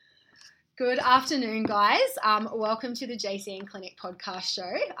Good afternoon, guys. Welcome to the JCN Clinic podcast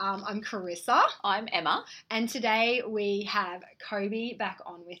show. I'm Carissa. I'm Emma. And today we have Kobe back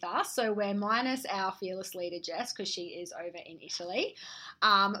on with us. So we're minus our fearless leader, Jess, because she is over in Italy.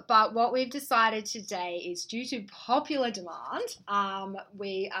 But what we've decided today is, due to popular demand,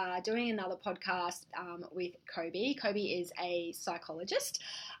 we are doing another podcast with Kobe. Kobe is a psychologist.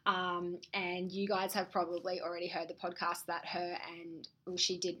 And you guys have probably already heard the podcast that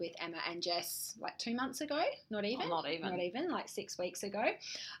she did with Emma and Jess like 2 months ago, not even, like 6 weeks ago,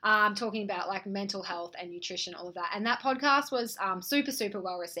 talking about like mental health and nutrition, all of that. And that podcast was super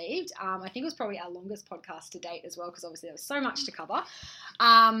well received. I think it was probably our longest podcast to date as well, because obviously there was so much to cover.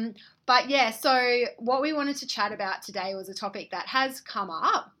 But yeah, so what we wanted to chat about today was a topic that has come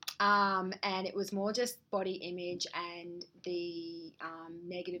up. And it was more just body image and the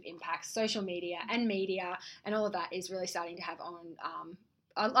negative impacts social media and all of that is really starting to have on,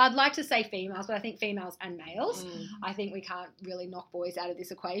 I'd like to say females, but I think females and males. I think we can't really knock boys out of this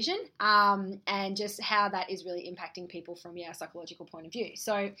equation, and just how that is really impacting people from a psychological point of view.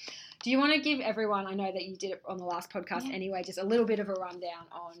 So do you want to give everyone, I know that you did it on the last podcast anyway, just a little bit of a rundown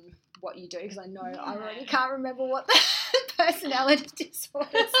on what you do, because I know I already can't remember what the personality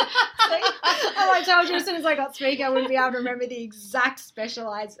disorders I told you as soon as I got speaker, I wouldn't be able to remember the exact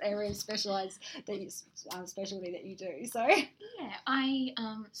specialised area of specialty that you do. So yeah,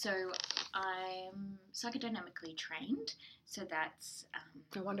 I'm psychodynamically trained, so that's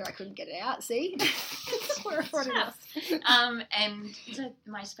no wonder I couldn't get it out. See, we're and so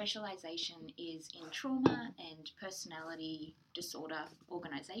my specialisation is in trauma and personality disorder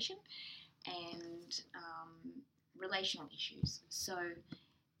organisation and relational issues. So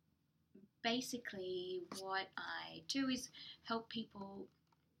basically what I do is help people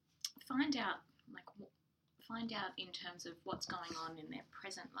find out in terms of what's going on in their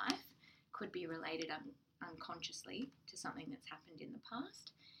present life, could be related unconsciously to something that's happened in the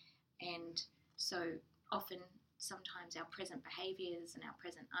past. And so sometimes our present behaviours and our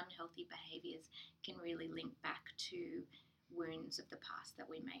present unhealthy behaviours can really link back to wounds of the past that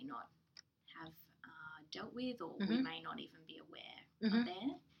we may not have dealt with, or we may not even be aware are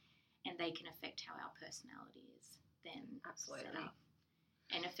there, and they can affect how our personality is then set up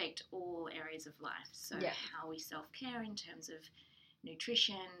and affect all areas of life. So how we self-care in terms of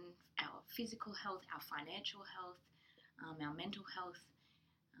nutrition, our physical health, our financial health, our mental health.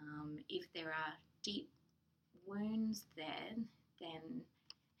 If there are deep wounds there, then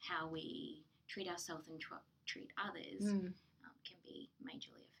how we treat ourselves and treat others can be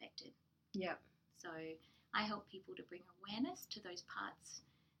majorly affected. Yep. So I help people to bring awareness to those parts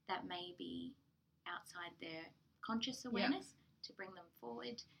that may be outside their conscious awareness, to bring them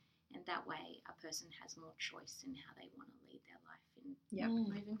forward, and that way a person has more choice in how they want to lead their life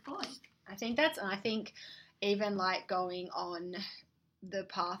in moving forward. I think even like going on the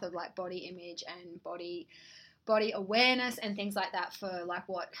path of like body image and body awareness and things like that, for like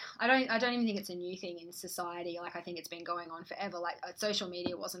what I don't even think it's a new thing in society. Like I think it's been going on forever. Like social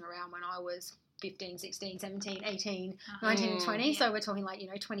media wasn't around when I was 15, 16, 17, 18, 19 and 20. So we're talking like,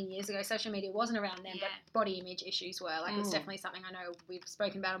 20 years ago. Social media wasn't around then, but body image issues were. Like it's definitely something I know we've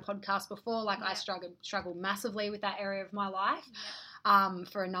spoken about on podcasts before. Like I struggled massively with that area of my life.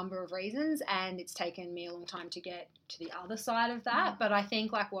 For a number of reasons, and it's taken me a long time to get to the other side of that. But I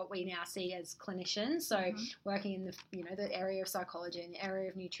think like what we now see as clinicians, so working in the the area of psychology and the area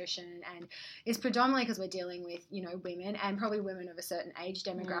of nutrition, and is predominantly because we're dealing with women, and probably women of a certain age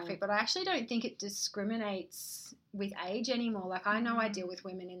demographic. But I actually don't think it discriminates with age anymore. Like I know I deal with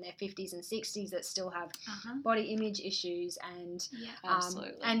women in their 50s and 60s that still have body image issues and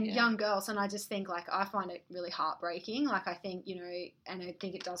young girls, and I just think like I find it really heartbreaking. Like I think and I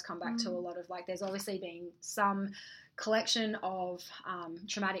think it does come back to a lot of like there's obviously been some collection of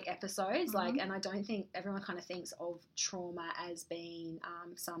traumatic episodes, like, and I don't think everyone kind of thinks of trauma as being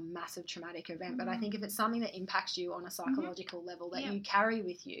some massive traumatic event, but I think if it's something that impacts you on a psychological level that you carry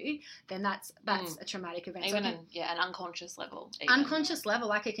with you, then that's a traumatic event. Even an unconscious level. Unconscious level,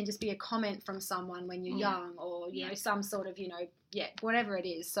 like it can just be a comment from someone when you're young, or some sort of whatever it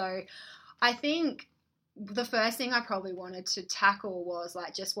is. So I think the first thing I probably wanted to tackle was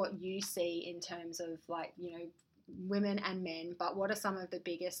like just what you see in terms of like women and men, but what are some of the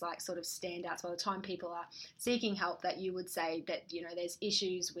biggest like sort of standouts by the time people are seeking help that you would say that there's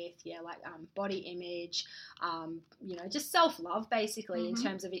issues with body image, just self-love basically, in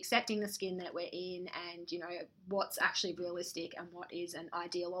terms of accepting the skin that we're in, and what's actually realistic and what is an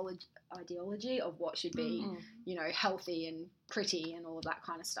ideology of what should be healthy and pretty and all of that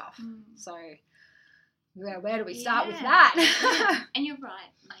kind of stuff. So where do we start with that? And you're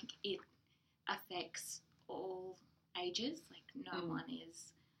right, like affects all ages. Like no one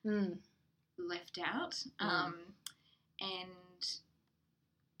is left out. And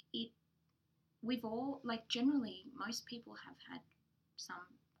we've all, like, generally most people have had some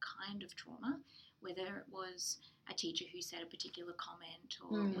kind of trauma, whether it was a teacher who said a particular comment,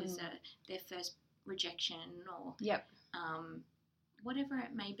 or it was their first rejection, or whatever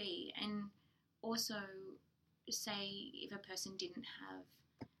it may be. And also, say if a person didn't have,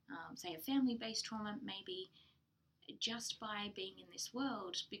 say, a family-based trauma, maybe just by being in this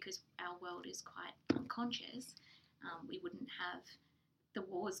world, because our world is quite unconscious, we wouldn't have the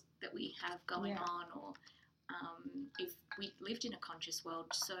wars that we have going on, or if we lived in a conscious world.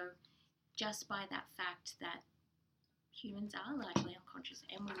 So just by that fact that humans are largely unconscious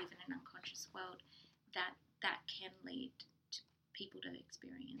and we live in an unconscious world, that can lead to people to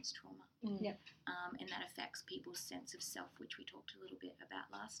experience trauma. And that affects people's sense of self, which we talked a little bit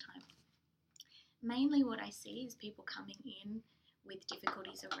about last time. Mainly what I see is people coming in with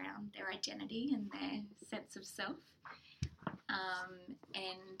difficulties around their identity and their sense of self.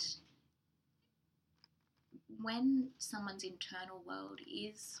 And when someone's internal world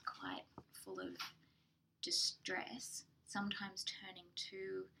is quite full of distress, sometimes turning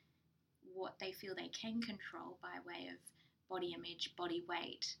to what they feel they can control by way of body image, body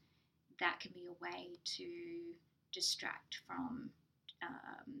weight, that can be a way to distract from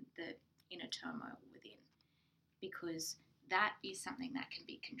the inner turmoil within, because that is something that can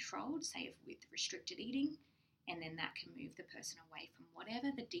be controlled, say with restricted eating, and then that can move the person away from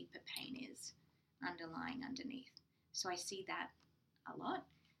whatever the deeper pain is underlying underneath. So I see that a lot,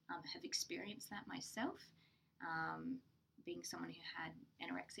 have experienced that myself, being someone who had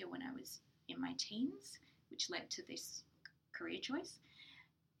anorexia when I was in my teens, which led to this career choice.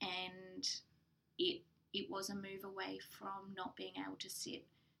 And it was a move away from not being able to sit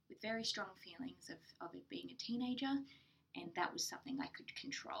with very strong feelings of it being a teenager, and that was something I could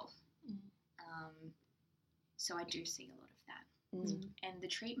control. So I do see a lot of that. And the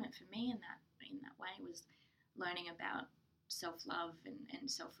treatment for me in that way was learning about self-love and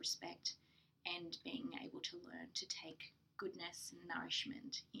self-respect, and being able to learn to take goodness and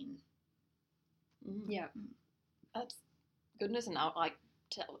nourishment in. That's goodness, and I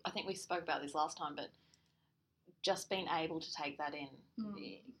think we spoke about this last time, but just being able to take that in,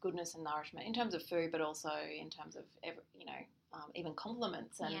 goodness and nourishment in terms of food, but also in terms of even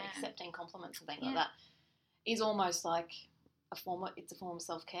compliments and accepting compliments and things like that, is almost like it's a form of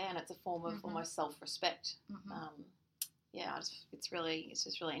self-care, and it's a form of almost self-respect. It's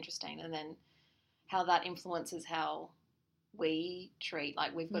just really interesting. And then how that influences how we treat,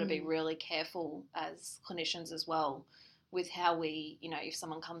 like we've got to be really careful as clinicians as well with how we, if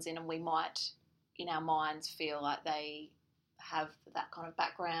someone comes in and we might in our minds feel like they have that kind of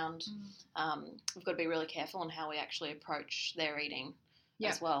background, we've got to be really careful on how we actually approach their eating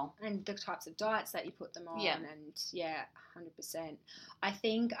as well. And the types of diets that you put them on. And 100%. I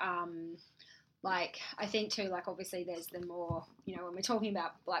think I think too, like obviously there's the more, when we're talking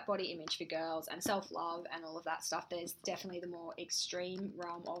about like body image for girls and self-love and all of that stuff, there's definitely the more extreme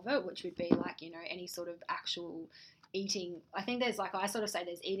realm of it, which would be like, any sort of actual eating. I think there's I sort of say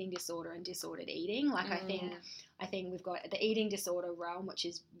there's eating disorder and disordered eating. Like I think we've got the eating disorder realm, which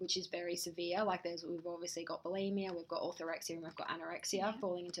is very severe. Like we've obviously got bulimia, we've got orthorexia, and we've got anorexia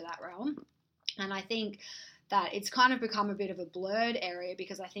falling into that realm. And I think that it's kind of become a bit of a blurred area,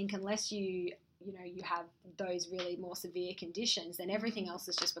 because I think unless you have those really more severe conditions, then everything else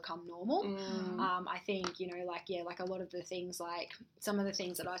has just become normal. I think, like a lot of the things, like some of the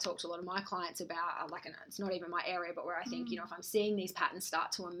things that I talk to a lot of my clients about are it's not even my area, but where I think, if I'm seeing these patterns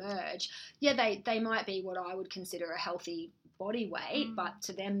start to emerge, they might be what I would consider a healthy body weight, but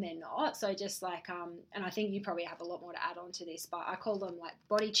to them they're not. So just and I think you probably have a lot more to add on to this, but I call them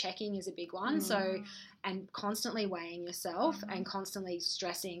body checking is a big one. So, and constantly weighing yourself and constantly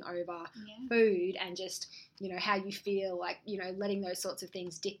stressing over food and just, how you feel, letting those sorts of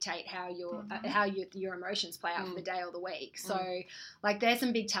things dictate how your emotions play out for the day or the week. So there's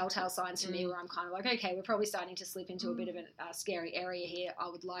some big telltale signs for me where I'm kind of okay, we're probably starting to slip into a bit of a scary area here. I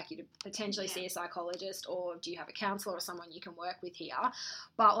would like you to potentially see a psychologist, or do you have a counselor or someone you can work with here?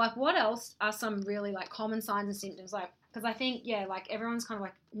 But what else are some really common signs and symptoms? Because I think, everyone's kind of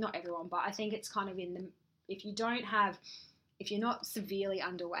not everyone, but I think it's kind of if you're not severely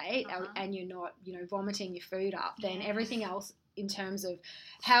underweight and you're not, vomiting your food up, then everything else in terms of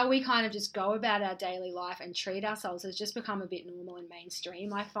how we kind of just go about our daily life and treat ourselves has just become a bit normal and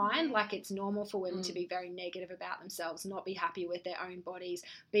mainstream, I find. Like, it's normal for women to be very negative about themselves, not be happy with their own bodies,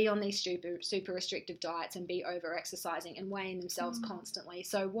 be on these super restrictive diets and be over exercising and weighing themselves constantly.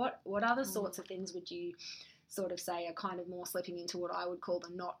 So what other sorts of things would you sort of say are kind of more slipping into what I would call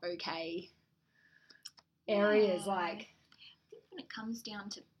the not okay areas? Like, I think when it comes down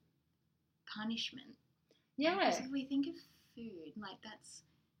to punishment, yeah, because if we think of food, like that's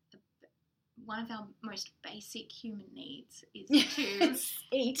one of our most basic human needs is to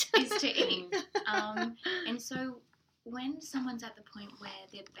eat. And so when someone's at the point where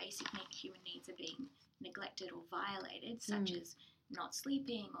their basic human needs are being neglected or violated, such as not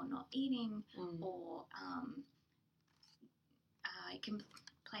sleeping or not eating, or it can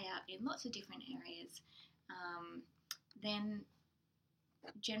play out in lots of different areas, then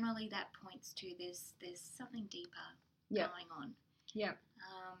generally that points to there's something deeper going on. Yeah.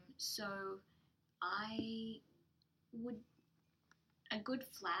 So a good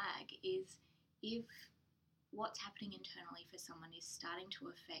flag is if what's happening internally for someone is starting to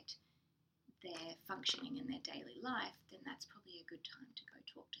affect their functioning in their daily life, then that's probably a good time to go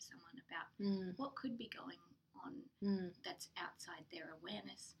talk to someone about what could be going on that's outside their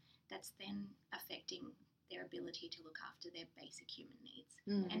awareness, that's then affecting their ability to look after their basic human needs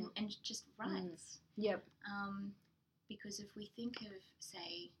and just rights. Yep. Because if we think of,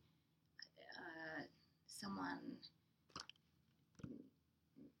 say, someone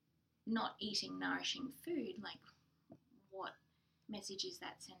not eating nourishing food, like what message is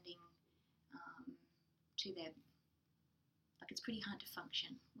that sending to their, like it's pretty hard to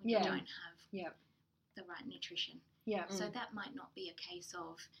function when you don't have the right nutrition. Yeah. So that might not be a case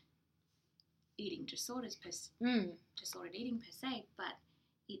of eating disorders disordered eating per se, but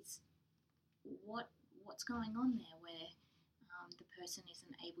it's what's going on there where the person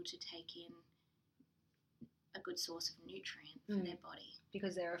isn't able to take in a good source of nutrient for their body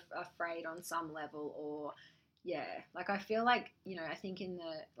because they're afraid on some level, or like I feel like, you know, I think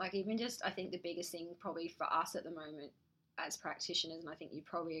I think the biggest thing probably for us at the moment as practitioners, and I think you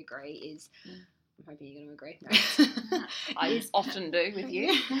probably agree, is I'm hoping you're going to agree. No. I often do with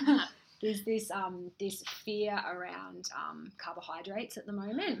you. There's this fear around carbohydrates at the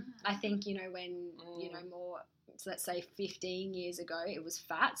moment. I think, you know, when, you know, more, so let's say 15 years ago, it was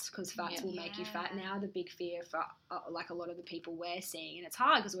fats, because fats will make you fat. Now the big fear for like a lot of the people we're seeing, and it's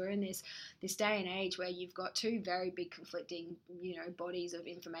hard because we're in this day and age where you've got two very big conflicting, you know, bodies of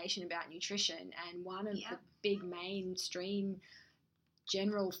information about nutrition, and one of the big mainstream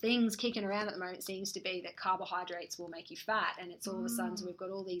general things kicking around at the moment seems to be that carbohydrates will make you fat, and it's all of a sudden, so we've got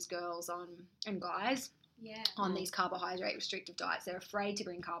all these girls on and guys on these carbohydrate restrictive diets. They're afraid to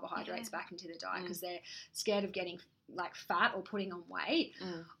bring carbohydrates back into the diet because they're scared of getting like fat or putting on weight.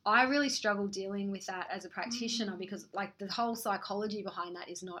 I really struggle dealing with that as a practitioner because like the whole psychology behind that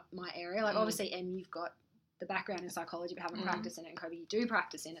is not my area. Like obviously, Em, you've got the background in psychology but haven't practiced in it, and Kobe, you do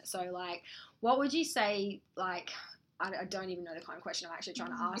practice in it. So like, what would you say, like, I don't even know the kind of question I'm actually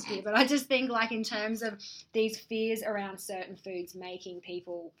trying to ask here, but I just think like in terms of these fears around certain foods making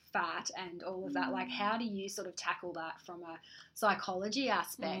people fat and all of that, like how do you sort of tackle that from a psychology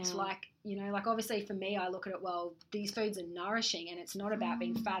aspect? Like, you know, like obviously for me, I look at it, well, these foods are nourishing and it's not about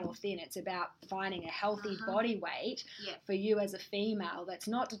being fat or thin. It's about finding a healthy body weight for you as a female that's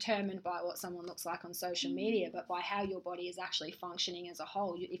not determined by what someone looks like on social media, but by how your body is actually functioning as a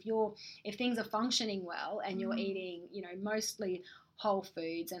whole. If things are functioning well and you're eating, you know, mostly whole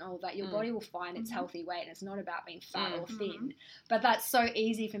foods and all of that, your body will find its healthy weight, and it's not about being fat or thin. But that's so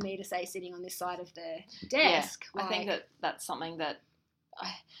easy for me to say sitting on this side of the desk. I think that's something that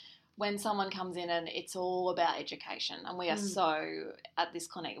when someone comes in and it's all about education, and we are so, at this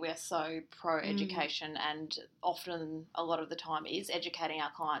clinic, we are so pro-education, and often a lot of the time is educating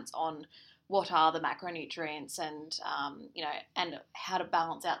our clients on what are the macronutrients and, you know, and how to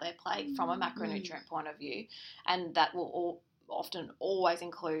balance out their plate from a macronutrient point of view. And that will often always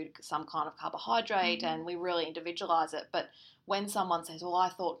include some kind of carbohydrate, and we really individualize it. But when someone says, well, I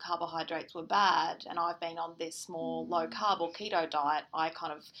thought carbohydrates were bad and I've been on this more low carb or keto diet, I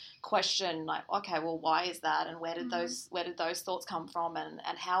kind of question, like, okay, well, why is that, and where did those thoughts come from, and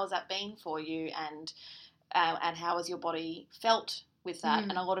how has that been for you, and how has your body felt with that?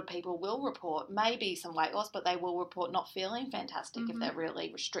 And a lot of people will report maybe some weight loss, but they will report not feeling fantastic if they're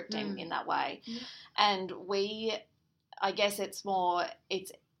really restricting in that way. And I guess it's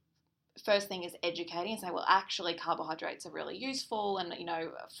first thing is educating and say, well, actually carbohydrates are really useful, and, you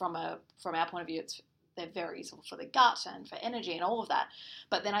know, from our point of view, they're very useful for the gut and for energy and all of that.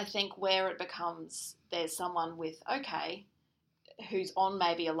 But then I think where it becomes, there's someone with, okay, who's on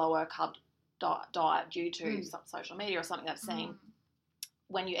maybe a lower carb diet due to some social media or something they've seen,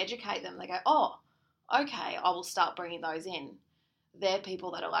 when you educate them, they go, oh, okay, I will start bringing those in. They're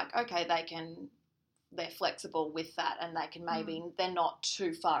people that are like, okay, they're flexible with that, and they can maybe, they're not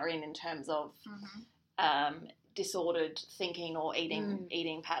too far in terms of disordered thinking or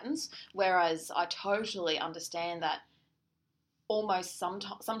eating patterns. Whereas I totally understand that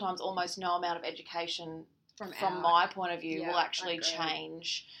sometimes almost no amount of education from my point of view will actually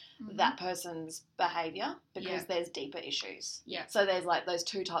change that person's behaviour, because there's deeper issues. Yeah. So there's like those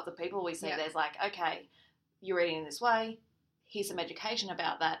two types of people we see. Yeah. There's like, okay, you're eating in this way. Here's some education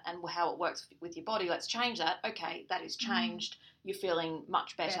about that and how it works with your body. Let's change that. Okay, that is changed. You're feeling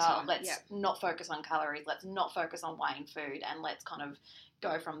much better. Let's not focus on calories. Let's not focus on weighing food, and let's kind of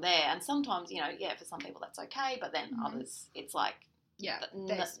go from there. And sometimes, for some people that's okay, but then others, it's like,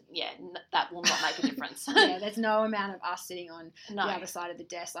 that will not make a difference. There's no amount of us sitting on the other side of the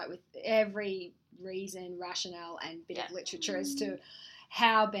desk, like with every reason, rationale, and bit of literature as to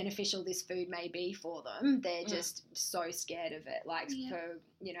how beneficial this food may be for them. They're just so scared of it. Like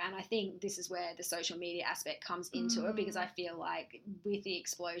and I think this is where the social media aspect comes into it, because I feel like with the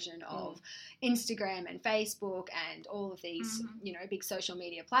explosion of Instagram and Facebook and all of these, big social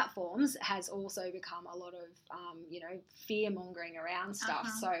media platforms, has also become a lot of, fear mongering around stuff.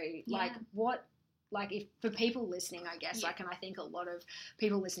 So if for people listening, I guess, and I think a lot of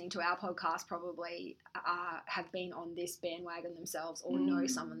people listening to our podcast probably have been on this bandwagon themselves or know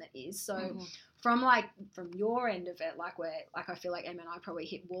someone that is. So from your end of it, I feel like Emma and I probably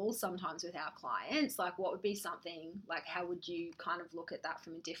hit walls sometimes with our clients. Like, what would be something, like, how would you kind of look at that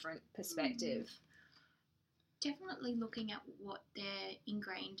from a different perspective? Definitely looking at what their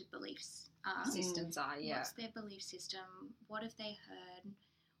ingrained beliefs are. Systems are, What's their belief system? What have they heard?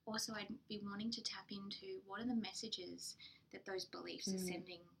 Also, I'd be wanting to tap into what are the messages that those beliefs are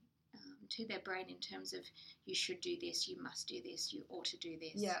sending to their brain in terms of, you should do this, you must do this, you ought to do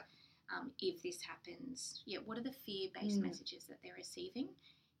this. Yeah. If this happens, what are the fear-based messages that they're receiving?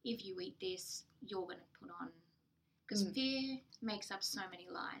 If you eat this, you're going to put on... Because fear makes up so many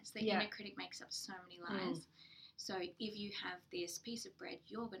lies. The inner critic makes up so many lies. So if you have this piece of bread,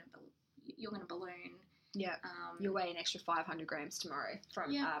 you're going to balloon... Yeah, you weigh an extra 500 grams tomorrow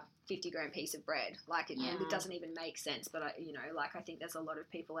from a 50-gram piece of bread. Like, it doesn't even make sense. But, I think there's a lot of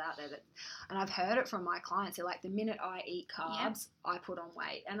people out there that, and I've heard it from my clients, they're like, the minute I eat carbs, I put on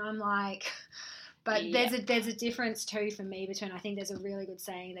weight. And I'm like... But there's a difference too for me between, I think there's a really good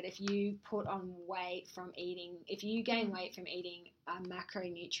saying that if you put on weight from eating, if you gain weight from eating a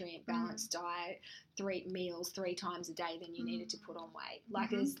macronutrient balanced diet, 3 meals 3 times a day, then you needed to put on weight. Like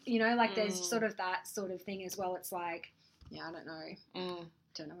there's, there's sort of that sort of thing as well. It's like, I don't know.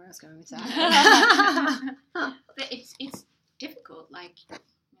 Don't know where I was going with that. But it's difficult. Like,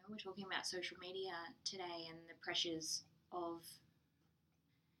 we're talking about social media today and the pressures of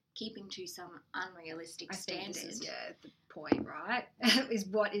keeping to some unrealistic standard. This is, the point, right? Is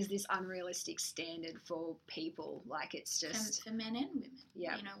what is this unrealistic standard for people? Like, it's just... For men and women.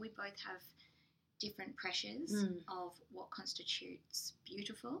 Yeah. We both have different pressures of what constitutes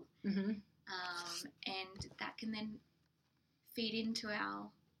beautiful. And that can then feed into our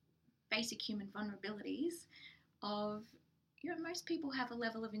basic human vulnerabilities of, most people have a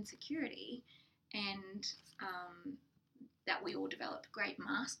level of insecurity, and that we all develop great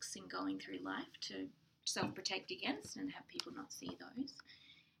masks in going through life to self-protect against and have people not see those.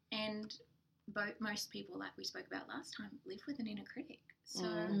 And most people, like we spoke about last time, live with an inner critic. So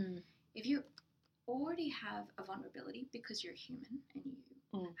if you already have a vulnerability because you're human and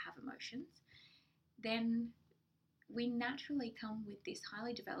you have emotions, then we naturally come with this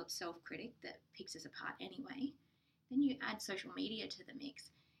highly developed self-critic that picks us apart anyway. Then you add social media to the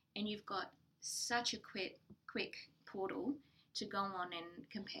mix, and you've got such a quick portal to go on and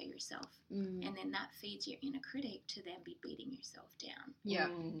compare yourself, and then that feeds your inner critic to then be beating yourself down.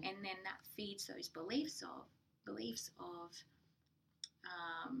 And then that feeds those beliefs of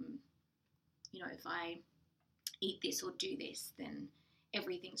if I eat this or do this, then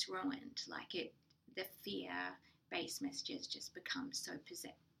everything's ruined. Like, the fear-based messages just become so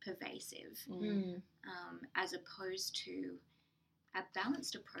pervasive, as opposed to a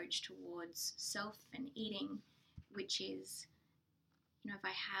balanced approach towards self and eating, which is, if I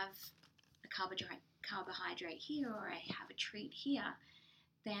have a carbohydrate here, or I have a treat here,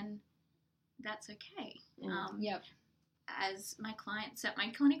 then that's okay. As my clients at my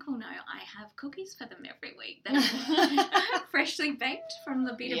clinic will know, I have cookies for them every week that are freshly baked from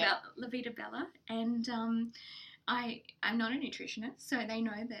La Vita Bella, and I'm not a nutritionist, so they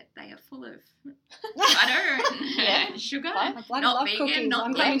know that they are full of butter and sugar. I bloody not love vegan, cookies. not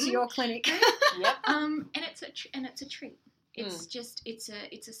I'm coming to gluten. your clinic. Yep. And it's a treat. It's just it's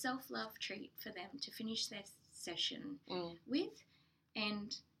a self-love treat for them to finish their session with.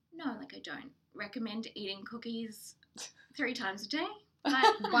 And no, like I don't recommend eating cookies 3 times a day.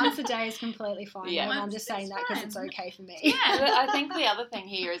 But Once a day is completely fine. Yeah. And I'm just saying that because it's fine. okay for me. Yeah. I think the other thing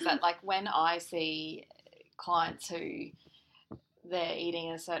here is that, like, when I see clients who they're eating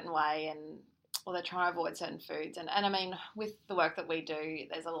in a certain way or they're trying to avoid certain foods, and I mean, with the work that we do,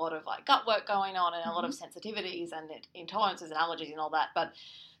 there's a lot of like gut work going on and a lot of sensitivities and intolerances and allergies and all that. But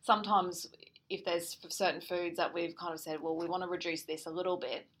sometimes if there's certain foods that we've kind of said, well, we want to reduce this a little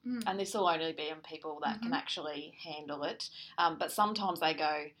bit, and this will only be in people that can actually handle it. But sometimes they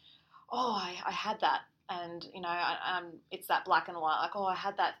go, oh, I had that. And, you know, it's that black and white, like, oh, I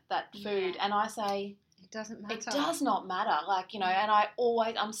had that food. Yeah. And I say, It doesn't matter. it does not matter. Like, you know, and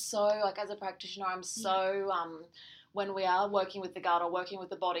I'm so, like, as a practitioner, I'm so, when we are working with the gut or working with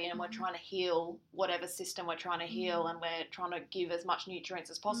the body and we're trying to heal whatever system we're trying to heal, and we're trying to give as much nutrients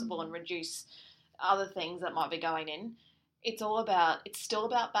as possible and reduce other things that might be going in, it's still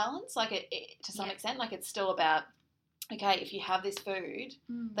about balance, like it to some extent. Like, it's still about, okay, if you have this food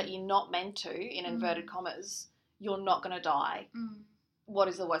that you're not meant to, in inverted commas, you're not going to die. What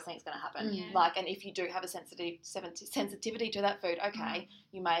is the worst thing that's going to happen? Yeah. Like, and if you do have a sensitivity to that food, okay,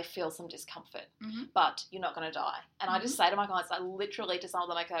 you may feel some discomfort, but you're not going to die. And I just say to my clients, like, literally to some of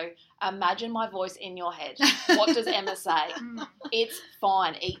them, I go, imagine my voice in your head. What does Emma say? It's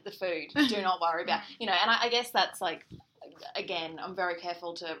fine. Eat the food. Do not worry about, you know, and I guess that's like, again, I'm very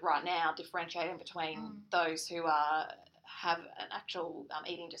careful to right now differentiate in between those who have an actual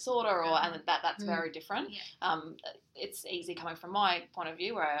eating disorder, and that's very different. Yeah. It's easy coming from my point of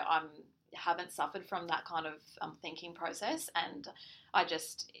view, where I haven't suffered from that kind of thinking process, and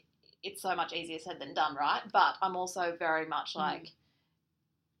it's so much easier said than done, right? But I'm also very much like,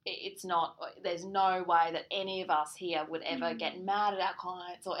 it's not, there's no way that any of us here would ever get mad at our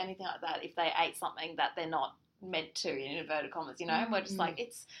clients or anything like that if they ate something that they're not meant to, in inverted commas, you know. And we're just like,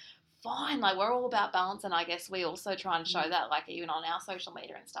 it's fine, like, we're all about balance. And I guess we also try and show that, like, even on our social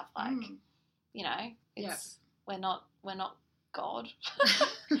media and stuff, like, you know, it's we're not God.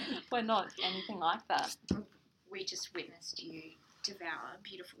 We're not anything like that. We just witnessed you devour a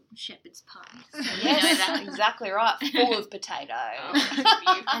beautiful shepherd's pie. So Yes, we know that. exactly right. Full of potato.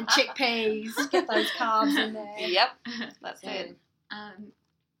 And chickpeas. Get those carbs in there. Yep, that's it. I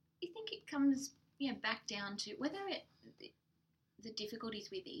think it comes back down to whether the difficulties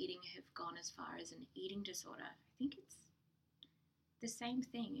with eating have gone as far as an eating disorder. I think it's the same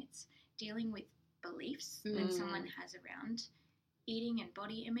thing. It's dealing with beliefs that someone has around eating and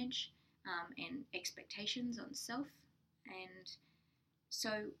body image, and expectations on self. And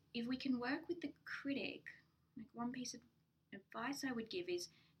so if we can work with the critic, like, one piece of advice I would give is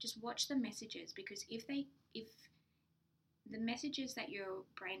just watch the messages, because if the messages that your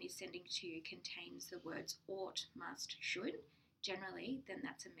brain is sending to you contains the words ought, must, should, generally, then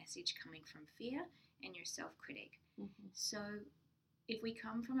that's a message coming from fear and your self-critic. So if we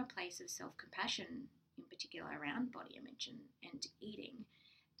come from a place of self-compassion, in particular around body image and eating,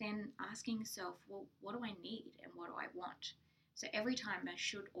 then asking yourself, well, what do I need and what do I want? So every time a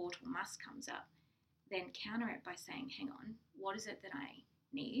should, ought, or must comes up, then counter it by saying, hang on, what is it that I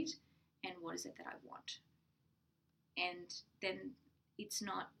need and what is it that I want? And then it's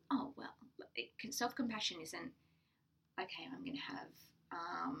not, oh, well, self-compassion isn't, okay, I'm going to have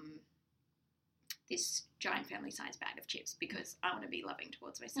this giant family size bag of chips because I want to be loving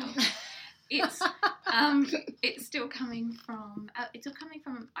towards myself. It's still coming from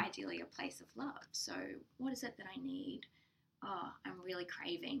ideally a place of love. So what is it that I need? Oh, I'm really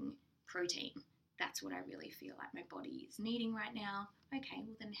craving protein. That's what I really feel like my body is needing right now. Okay,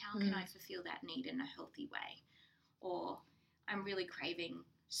 well then how can I fulfill that need in a healthy way? Or I'm really craving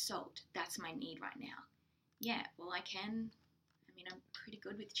salt. That's my need right now. Yeah, well I can. I mean, I'm pretty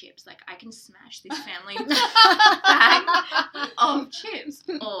good with chips. Like, I can smash this family bag of chips.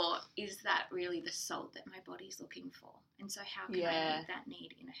 Or is that really the salt that my body's looking for? And so how can I meet that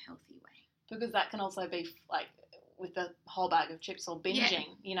need in a healthy way? Because that can also be, like, with the whole bag of chips or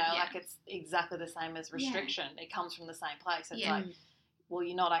binging, you know, like, it's exactly the same as restriction. It comes from the same place. It's like, well,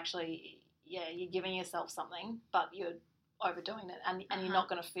 you're not actually, you're giving yourself something, but you're overdoing it, and you're not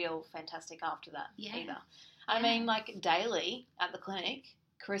going to feel fantastic after that either. I mean, like, daily at the clinic,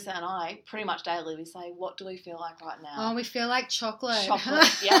 Carissa and I, pretty much daily, we say, what do we feel like right now? Oh, we feel like chocolate. Chocolate,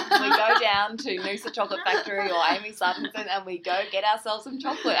 yeah. We go down to Noosa Chocolate Factory or Amy Sarpenson and we go get ourselves some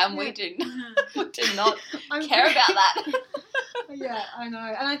chocolate, and we do not care about that. Yeah, I know.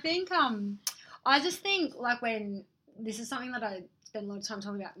 And I think, I just think, like, when this is something that I spend a lot of time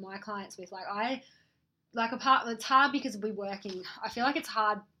talking about my clients with, it's hard because I feel like it's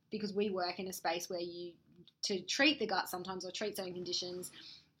hard because we work in a space where to treat the gut sometimes or treat certain conditions,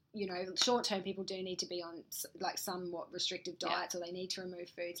 short-term people do need to be on like somewhat restrictive diets, or they need to remove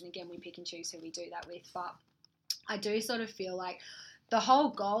foods. And again, we pick and choose who we do that with. But I do sort of feel like the whole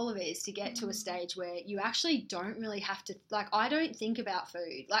goal of it is to get to a stage where you actually don't really have to, like, I don't think about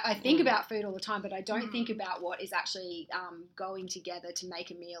food. Like, I think about food all the time, but I don't think about what is actually going together to make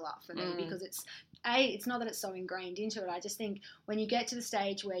a meal up for me, because it's not that it's so ingrained into it. I just think when you get to the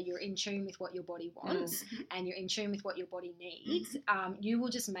stage where you're in tune with what your body wants and you're in tune with what your body needs, you will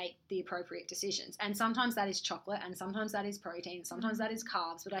just make the appropriate decisions. And sometimes that is chocolate, and sometimes that is protein, and sometimes that is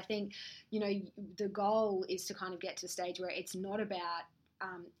carbs. But I think, the goal is to kind of get to the stage where it's not about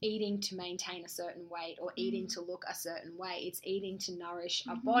eating to maintain a certain weight or eating to look a certain way. It's eating to nourish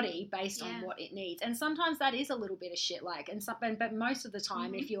a body based on what it needs. And sometimes that is a little bit of shit, but most of the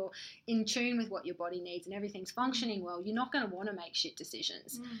time, if you're in tune with what your body needs and everything's functioning well, you're not going to want to make shit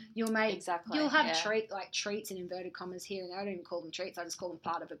decisions. You'll have treats in inverted commas here and there. I don't even call them treats. I just call them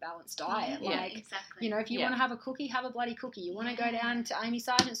part of a balanced diet. If you want to have a cookie, have a bloody cookie. You want to go down to Amy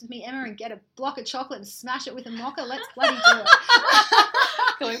Sargent's with me, Emma, and get a block of chocolate and smash it with a mocha, let's bloody do it.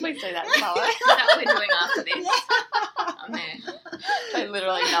 Can we please do that, Chloe? That we're doing after this. I'm there. They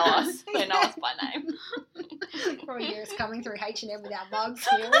literally know us. They know us by name. Probably hear us coming through H&M with our mugs,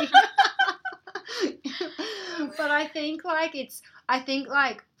 really. But I think,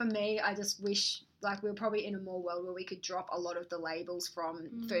 for me, I just wish, we were probably in a more world where we could drop a lot of the labels from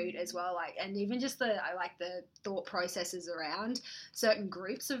food as well, and even just the thought processes around certain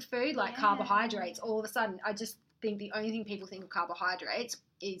groups of food, like carbohydrates. All of a sudden, I just think the only thing people think of carbohydrates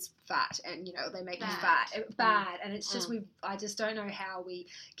is fat, and they make them bad, and it's just I just don't know how we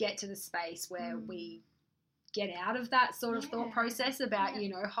get to the space where we get out of that sort of thought process about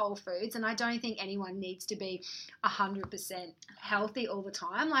whole foods. And I don't think anyone needs to be 100% healthy all the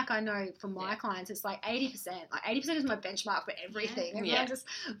time. Like, I know for my clients it's like 80%. Like 80% is my benchmark for everything. Everyone just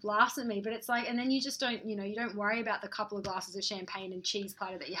laughs at me, but it's like, and then you just don't you don't worry about the couple of glasses of champagne and cheese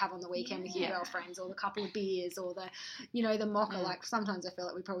platter that you have on the weekend with your girlfriends, or the couple of beers, or the the mocha. Like, sometimes I feel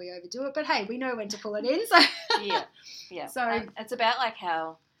like we probably overdo it, but hey, we know when to pull it in. So so it's about like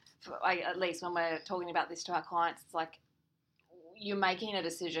how, at least when we're talking about this to our clients, it's like you're making a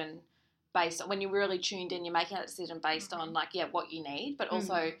decision based on, when you're really tuned in, you're making that decision based on what you need, but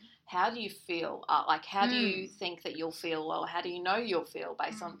also how do you feel? How do you think that you'll feel, or how do you know you'll feel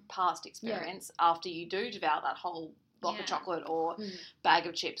based on past experience after you do devour that whole block of chocolate or bag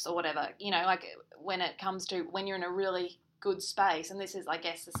of chips or whatever? When it comes to when you're in a really good space, and this is, I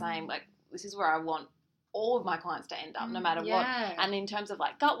guess, the same, this is where I want all of my clients to end up, no matter what. And in terms of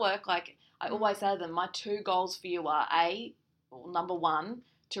gut work, I always say to them, my 2 goals for you are number 1,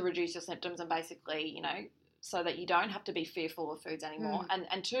 to reduce your symptoms and basically, so that you don't have to be fearful of foods anymore.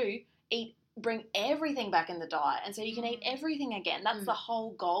 And 2, bring everything back in the diet, and so you can eat everything again. That's the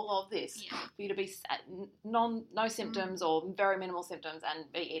whole goal of this, for you to be no symptoms or very minimal symptoms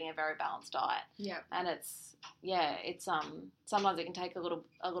and be eating a very balanced diet. And it's sometimes it can take a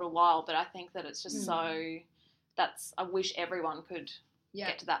little while, but I think that it's just I wish everyone could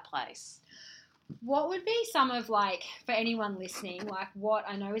get to that place. What would be some of, for anyone listening, what,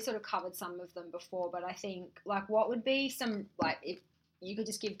 I know we sort of covered some of them before, but I think, what would be some, if you could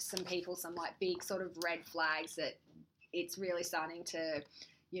just give some people some, big sort of red flags that it's really starting to,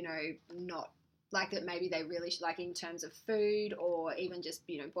 not, that maybe they really, in terms of food or even just,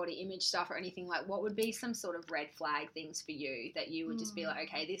 body image stuff or anything, what would be some sort of red flag things for you that you would just be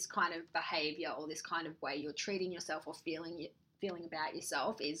okay, this kind of behavior or this kind of way you're treating yourself or feeling about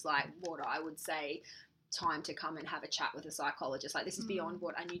yourself is what I would say, time to come and have a chat with a psychologist. This is beyond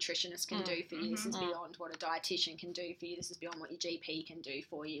what a nutritionist can do for you. This is beyond what a dietitian can do for you. This is beyond what your GP can do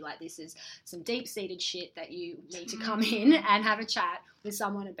for you. This is some deep-seated shit that you need to come in and have a chat with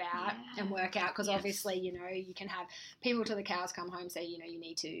someone about and work out, because obviously, you can have people till the cows come home say, you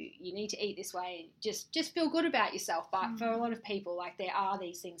need to eat this way, just feel good about yourself. But for a lot of people, there are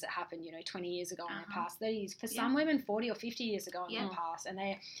these things that happen, 20 years ago in their past, 30 years, for some women 40 or 50 years ago in their past, and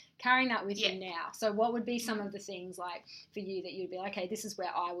they're carrying that with you now. So what would be some of the things for you that you'd be okay, this is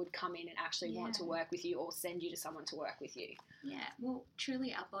where I would come in and actually want to work with you, or send you to someone to work with you? Well,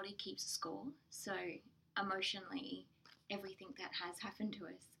 truly our body keeps a score. So emotionally everything that has happened to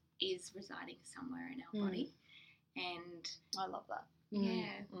us is residing somewhere in our body. And I love that.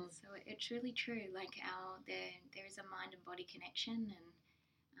 yeah, so it's really true. Like there is a mind and body connection,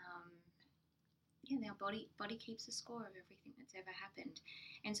 and our body keeps a score of everything that's ever happened.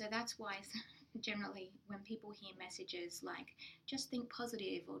 And so that's why generally when people hear messages like just think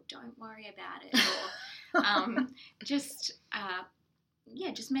positive or don't worry about it, or just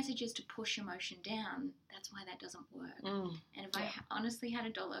messages to push emotion down, that's why that doesn't work. And if I honestly had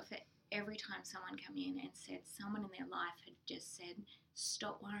 $1 for every time someone come in and said someone in their life had just said,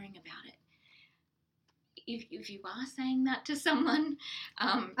 stop worrying about it. If you are saying that to someone,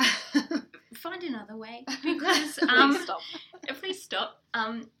 find another way, because please stop,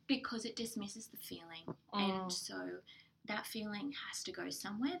 because it dismisses the feeling, and so that feeling has to go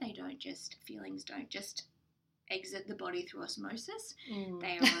somewhere. Feelings don't just exit the body through osmosis.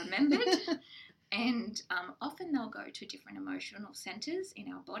 They are remembered. And often they'll go to different emotional centres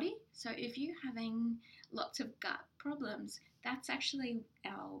in our body. So if you're having lots of gut problems, that's actually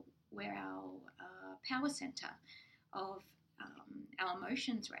where our power centre of our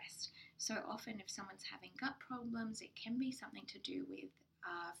emotions rest. So often if someone's having gut problems, it can be something to do with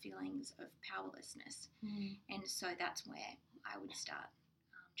feelings of powerlessness. And so that's where I would start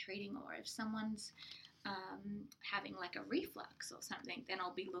treating. Or if someone's having like a reflux or something, then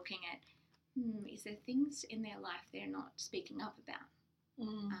I'll be looking at, is there things in their life they're not speaking up about?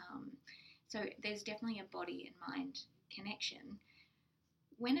 So there's definitely a body and mind connection.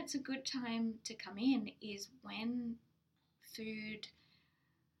 When it's a good time to come in is when food,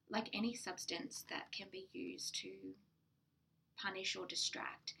 like any substance that can be used to punish or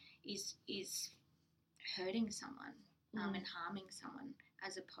distract, is hurting someone and harming someone,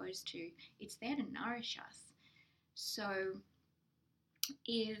 as opposed to it's there to nourish us. So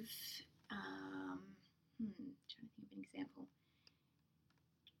if trying to think of an example.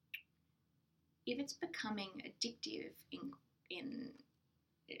 If it's becoming addictive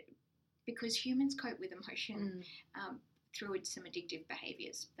because humans cope with emotion through some addictive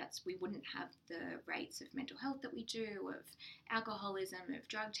behaviours. We wouldn't have the rates of mental health that we do, of alcoholism, of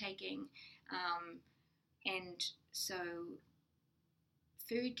drug taking, and so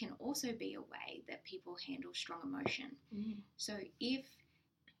food can also be a way that people handle strong emotion. So if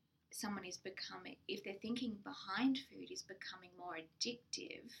someone if their thinking behind food is becoming more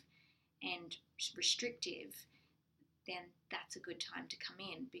addictive and restrictive, then that's a good time to come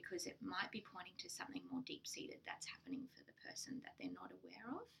in, because it might be pointing to something more deep-seated that's happening for the person that they're not aware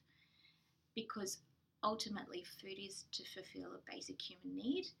of. Because ultimately food is to fulfill a basic human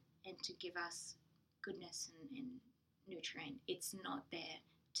need and to give us goodness and nutrient. It's not there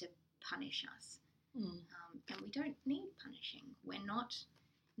to punish us. And we don't need punishing.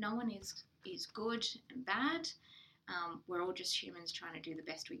 No one is good and bad. We're all just humans trying to do the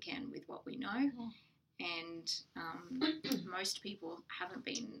best we can with what we know. And most people haven't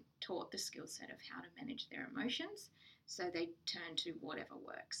been taught the skill set of how to manage their emotions, so they turn to whatever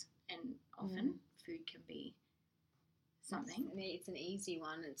works. And often food can be something. It's an easy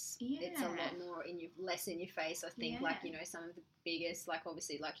one. It's a lot more less in your face. I think like, some of the biggest, like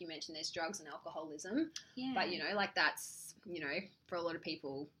obviously like you mentioned, there's drugs and alcoholism, but like that's, for a lot of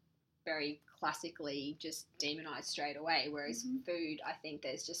people very classically just demonized straight away, whereas food, I think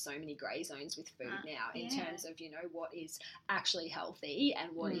there's just so many grey zones with food now in terms of, what is actually healthy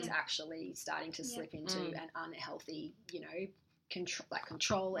and what is actually starting to slip into an unhealthy,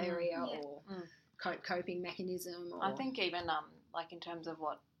 control area or coping mechanism. Or I think even like in terms of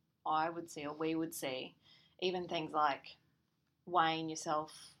what I would see or we would see, even things like weighing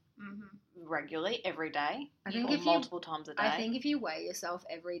yourself regularly every day, or multiple times a day. I think if you weigh yourself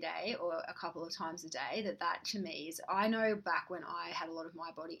every day or a couple of times a day, that to me is, I know back when I had a lot of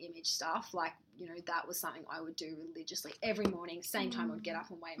my body image stuff, like, that was something I would do religiously every morning, same time I would get up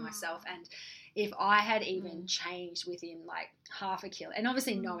and weigh myself. And if I had even changed within like half a kilo, and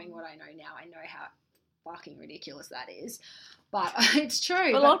obviously knowing what I know now, I know how fucking ridiculous that is, but it's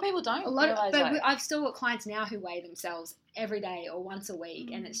true. But a lot of people don't. I've still got clients now who weigh themselves every day or once a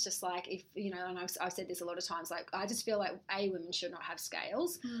week, and it's just like, if and I've said this a lot of times, like I just feel like women should not have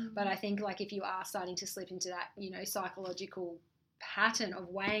scales, but I think like if you are starting to slip into that psychological pattern of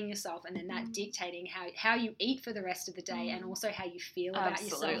weighing yourself and then that dictating how you eat for the rest of the day and also how you feel about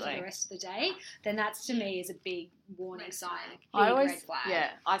yourself for the rest of the day, then that's to me is a big warning sign. Red flag. Yeah,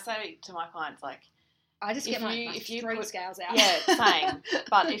 I say to my clients, like, I just get my street scales out. Yeah, same.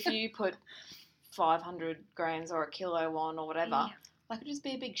 But if you put 500 grams or a kilo on or whatever, That could just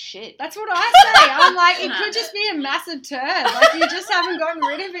be a big shit. That's what I say. I'm like, it could just be a massive turd. Like, you just haven't gotten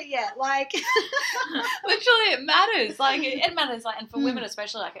rid of it yet. Like, literally, it matters. Like, it matters. Like, and for women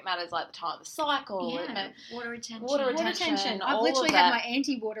especially, like, it matters like the time of the cycle. Yeah, water retention. Water retention. I've all literally of had that. my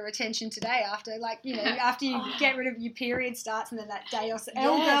anti-water retention today after, like, you know, after you get rid of your period starts and then that day or so.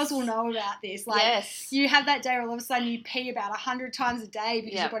 All girls will know about this. Like, you have that day where all of a sudden you pee about 100 times a day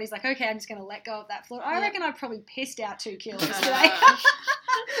because your body's like, okay, I'm just going to let go of that fluid. I reckon I probably pissed out 2 kilos today.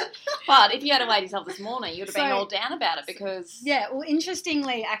 But if you had weighed yourself this morning, you would have been all down about it because... Yeah, well,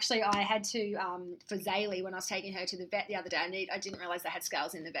 interestingly, actually, I had to, for Zaylee, when I was taking her to the vet the other day, I didn't realise they had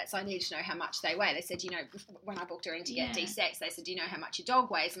scales in the vet, so I needed to know how much they weigh. They said, you know, when I booked her in to get D-sex, they said, do you know how much your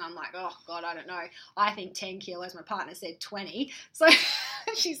dog weighs? And I'm like, oh, God, I don't know. I think 10 kilos. My partner said 20. So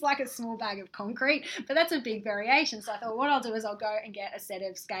she's like a small bag of concrete, but that's a big variation. So I thought what I'll do is I'll go and get a set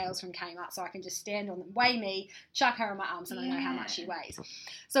of scales from Kmart so I can just stand on them, weigh me, chuck her in my arms, and I know how much she weighs.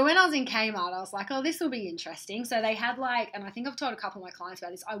 So when I was in Kmart, I was like, oh, this will be interesting. So they had like, and I think I've told a couple of my clients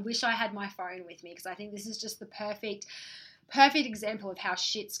about this, I wish I had my phone with me because I think this is just the perfect example of how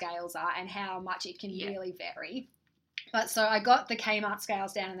shit scales are and how much it can really vary. But so I got the Kmart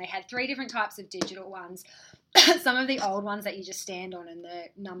scales down and they had 3 different types of digital ones. Some of the old ones that you just stand on and the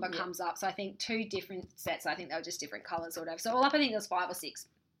number comes up. So I think 2 different sets. I think they were just different colours or whatever. So all up, I think there was 5 or 6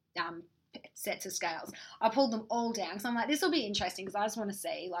 sets of scales. I pulled them all down because I'm like, this will be interesting because I just want to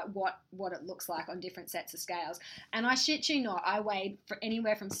see like what it looks like on different sets of scales. And I shit you not, I weighed for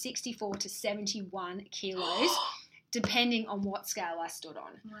anywhere from 64 to 71 kilos. Depending on what scale I stood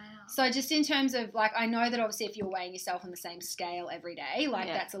on. Wow. So just in terms of, like, I know that obviously if you're weighing yourself on the same scale every day, like,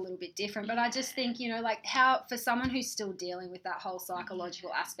 that's a little bit different. But I just think, you know, like, how, for someone who's still dealing with that whole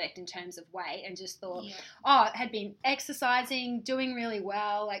psychological aspect in terms of weight and just thought, had been exercising, doing really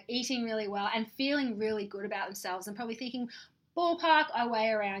well, like, eating really well and feeling really good about themselves and probably thinking, ballpark, I weigh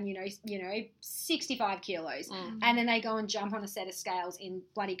around, you know, 65 kilos. And then they go and jump on a set of scales in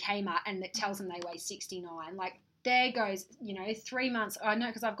bloody Kmart and it tells them they weigh 69. Like, there goes, you know, 3 months. I know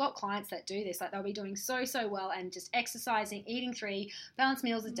because I've got clients that do this. Like, they'll be doing so well and just exercising, eating 3 balanced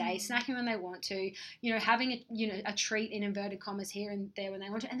meals a day, snacking when they want to, you know, having a treat in inverted commas here and there when they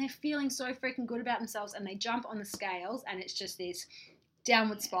want to, and they're feeling so freaking good about themselves and they jump on the scales and it's just this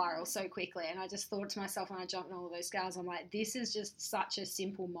downward spiral so quickly. And I just thought to myself when I jumped on all of those scales, I'm like, this is just such a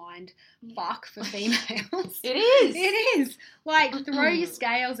simple mind fuck for females. It is. Like, throw your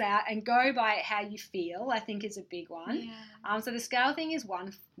scales out and go by how you feel, I think is a big one. So the scale thing is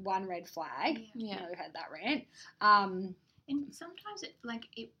one red flag. You know, we've had that rant. And sometimes it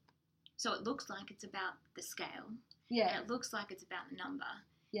looks like it's about the scale. And it looks like it's about the number.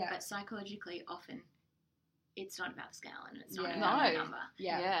 But psychologically often it's not about the scale and it's not about the number.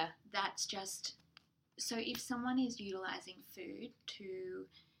 That's just, so if someone is utilising food to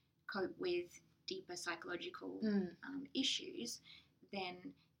cope with deeper psychological issues, then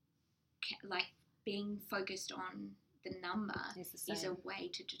like being focused on the number is a way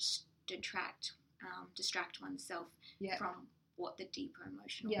to distract oneself from what the deeper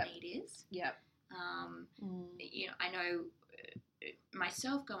emotional need is. You know, I know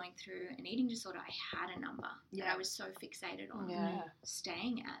myself going through an eating disorder, I had a number that I was so fixated on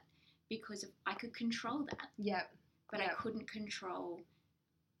staying at because I could control that. But I couldn't control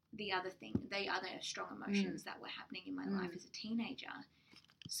the other strong emotions that were happening in my life as a teenager.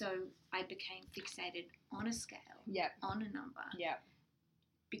 So I became fixated on a scale, on a number,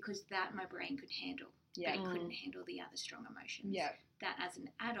 because that my brain could handle, but it couldn't handle the other strong emotions. That as an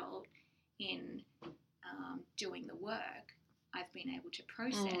adult, in doing the work, I've been able to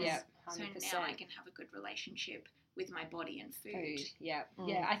process. So now I can have a good relationship with my body and food. Yeah,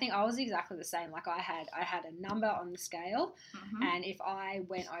 I think I was exactly the same. Like I had a number on the scale, and if I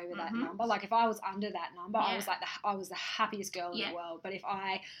went over that number, like if I was under that number, I was the happiest girl in the world. But if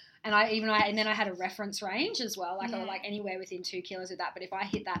and then I had a reference range as well, like I was like anywhere within 2 kilos of that. But if I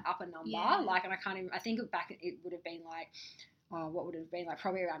hit that upper number, like, and I think back it would have been like, what would it have been, like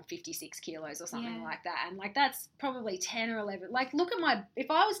probably around 56 kilos or something like that. And like that's probably 10 or 11. Like look at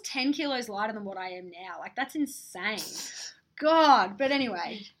if I was 10 kilos lighter than what I am now, like that's insane. God. But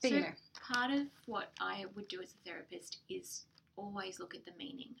anyway. So part of what I would do as a therapist is always look at the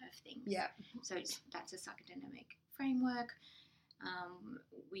meaning of things. So that's a psychodynamic framework.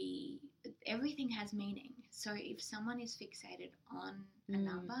 Everything has meaning. So if someone is fixated on a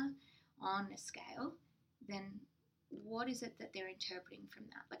number, on a scale, then what is it that they're interpreting from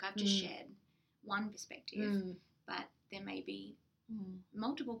that? Like I've just shared one perspective, but there may be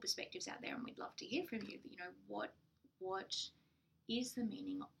multiple perspectives out there, and we'd love to hear from you. You know, what is the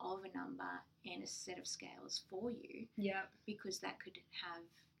meaning of a number and a set of scales for you, because that could have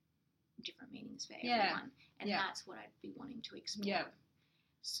different meanings for everyone, and that's what I'd be wanting to explore.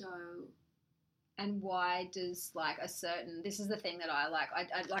 So, and why does like a certain, this is the thing that I like,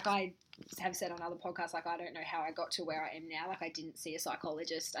 I have said on other podcasts, like I don't know how I got to where I am now. Like I didn't see a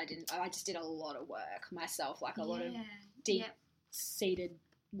psychologist. I just did a lot of work myself, like a lot of deep seated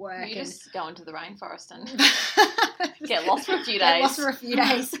work. You just go into the rainforest and get lost for a few days. Get lost for a few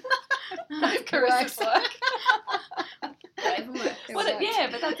days. Carissa work.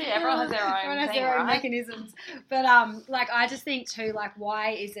 But that's it. Everyone has their own. Everyone has their own mechanisms. But like I just think too, like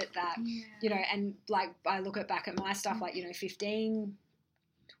why is it that you know, and like I look back at my stuff, like 15,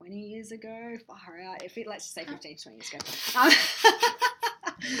 20 years ago, far out. Let's just say 15, 20 years ago.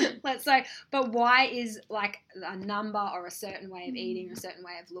 Let's say, but why is like a number or a certain way of eating, a certain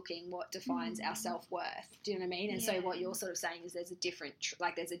way of looking, what defines our self-worth? Do you know what I mean? And so what you're sort of saying is there's a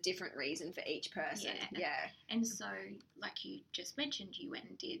different reason for each person. And so, like you just mentioned, you went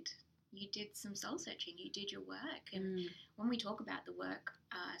and did some soul searching, you did your work, and when we talk about the work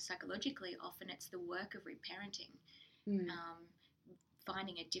psychologically, often it's the work of reparenting,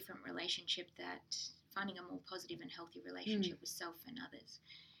 finding a different relationship finding a more positive and healthy relationship with self and others.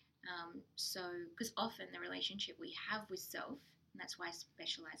 So, because often the relationship we have with self, and that's why I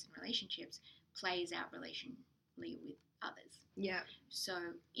specialise in relationships, plays out relationally with others. Yeah. So,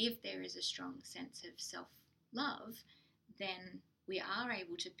 if there is a strong sense of self-love, then we are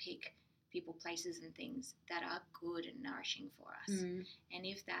able to pick people, places and things that are good and nourishing for us. And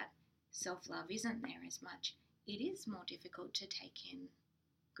if that self-love isn't there as much, it is more difficult to take in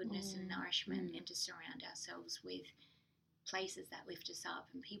goodness and nourishment, and to surround ourselves with places that lift us up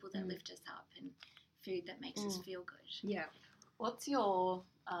and people that lift us up and food that makes us feel good. Yeah. What's your,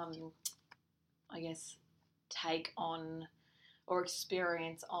 I guess, take on or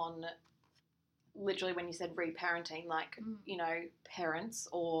experience on literally when you said reparenting, like, parents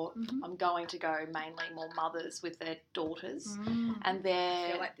or I'm going to go mainly more mothers with their daughters and I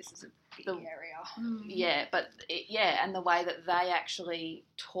feel like this is a big area. Yeah, but and the way that they actually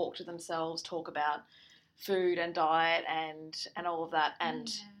talk to themselves, talk about food and diet and all of that, and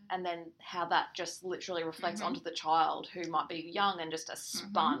then how that just literally reflects onto the child who might be young and just a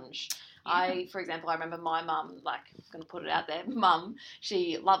sponge. For example, I remember my mum, like, I'm going to put it out there, mum,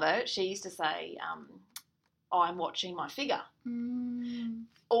 she loved it. She used to say, I'm watching my figure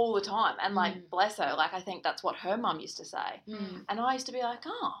all the time. And, like, bless her, like, I think that's what her mum used to say. And I used to be like,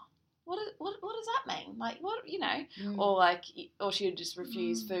 what does that mean? Like, what, or like, or she would just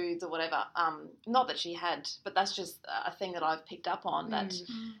refuse foods or whatever. Not that she had, but that's just a thing that I've picked up on that,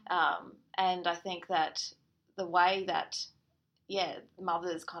 and I think that the way that,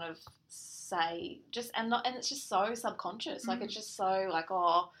 mothers kind of say and it's just so subconscious. Like, it's just so like,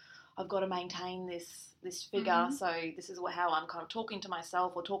 I've got to maintain this figure, so this is how I'm kind of talking to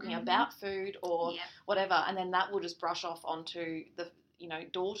myself or talking about food or whatever, and then that will just brush off onto the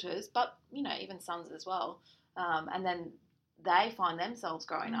daughters, but even sons as well, and then they find themselves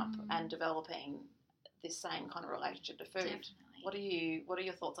growing up and developing this same kind of relationship to food. Definitely. What are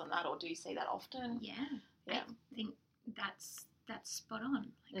your thoughts on that, or do you see that often? I think that's spot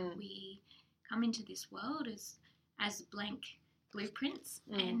on. Like, we come into this world as blank blueprints,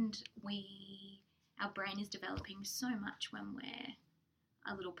 and our brain is developing so much when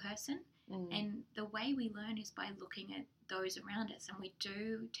we're a little person, and the way we learn is by looking at those around us, and we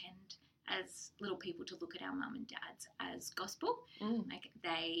do tend as little people to look at our mum and dads as gospel, like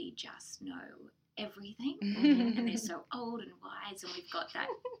they just know everything, and they're so old and wise, and we've got that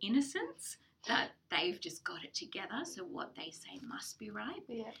innocence that they've just got it together, so what they say must be right.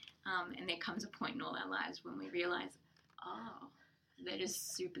 And there comes a point in all our lives when we realise, they're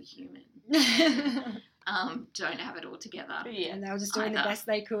just superhuman. Don't have it all together. And they were just doing the best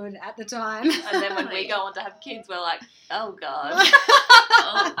they could at the time. And then when we go on to have kids, we're like, oh God.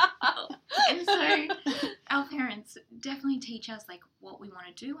 And so our parents definitely teach us like what we want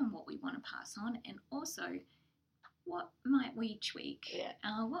to do and what we want to pass on, and also what might we tweak?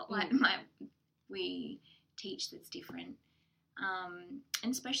 What might we teach that's different?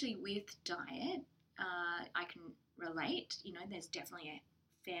 And especially with diet, I can relate. There's definitely a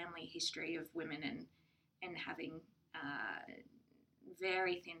family history of women and having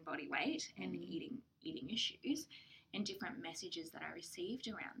very thin body weight and eating issues, and different messages that I received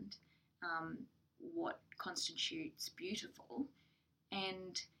around what constitutes beautiful.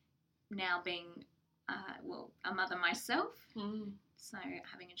 And now being a mother myself, so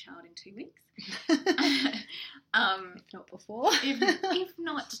having a child in 2 weeks. If not before. if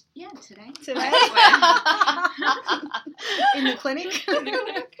not, yeah, today. Today. In the clinic.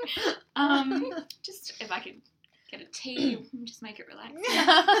 Just if I could get a tea, just make it relax.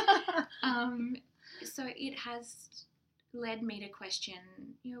 So it has led me to question,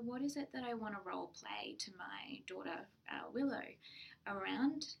 what is it that I want to role play to my daughter, Willow,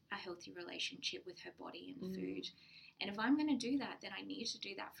 around a healthy relationship with her body and food. And if I'm going to do that, then I need to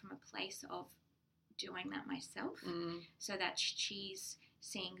do that from a place of doing that myself, so that she's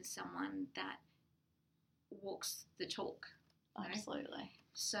seeing someone that walks the talk. Absolutely.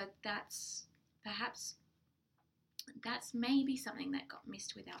 So that's maybe something that got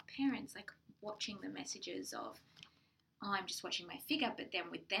missed with our parents, like watching the messages of, oh, I'm just watching my figure, but then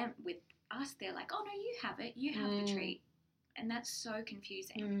with us, they're like, oh no, you have it, you have the treat. And that's so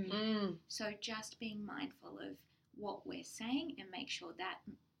confusing. So just being mindful of what we're saying and make sure that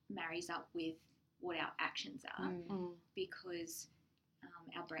marries up with what our actions are, because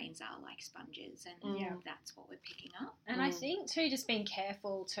our brains are like sponges, and that's what we're picking up. And I think too, just being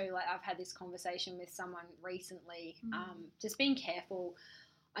careful too, like I've had this conversation with someone recently, just being careful.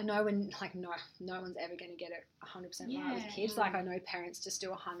 I know when, like, no one's ever going to get it 100% right with kids. Like, I know parents just do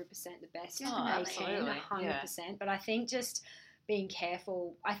 100% the best they can, 100%. But I think just being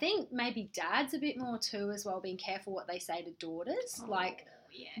careful. I think maybe dads a bit more too as well, being careful what they say to daughters. Like,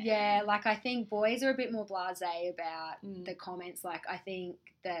 like I think boys are a bit more blasé about the comments. Like, I think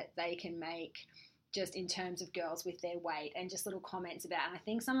that they can make just in terms of girls with their weight and just little comments about, and I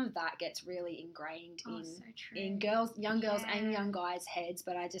think some of that gets really ingrained in girls, young girls and young guys' heads.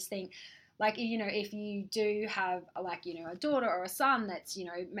 But I just think, like, if you do have a daughter or a son that's,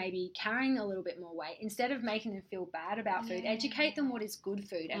 maybe carrying a little bit more weight, instead of making them feel bad about food, educate them what is good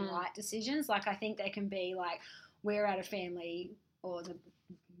food and right decisions. Like, I think they can be like, we're at a family or the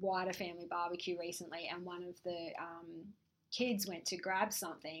wider family barbecue recently, and one of the kids went to grab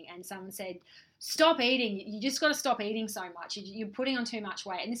something and someone said, stop eating, you just got to stop eating so much, you're putting on too much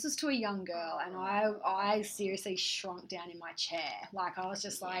weight. And this was to a young girl, and I seriously shrunk down in my chair. Like, I was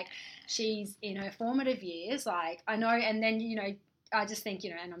just like, she's in her formative years, like, I know. And then I just think,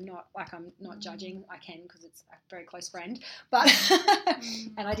 and I'm not judging, I can, because it's a very close friend, but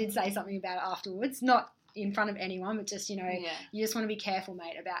and I did say something about it afterwards, not in front of anyone, but just, you just want to be careful,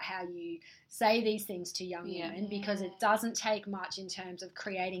 mate, about how you say these things to young women, because it doesn't take much in terms of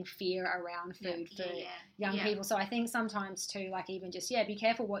creating fear around food for young people. So I think sometimes too, like, even just, be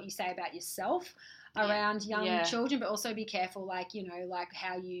careful what you say about yourself around young children, but also be careful, like, like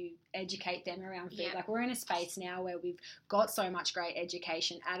how you educate them around food. Like, we're in a space now where we've got so much great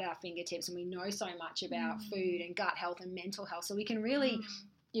education at our fingertips, and we know so much about food and gut health and mental health, so we can really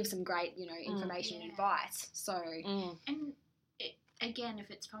give some great, information and advice. So, and again,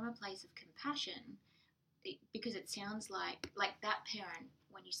 if it's from a place of compassion, because it sounds like that parent,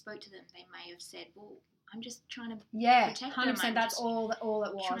 when you spoke to them, they may have said, well, I'm just trying to protect 100%. them. That's all it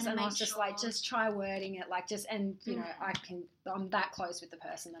was. And I was just like, just try wording it, like, just, and I'm that close with the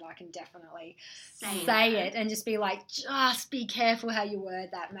person that I can definitely say it and just be like, just be careful how you word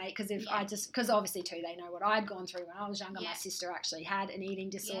that, mate. Because because obviously too, they know what I'd gone through when I was younger. My sister actually had an eating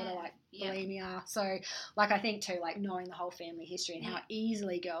disorder, like bulimia. So, like, I think too, like, knowing the whole family history and how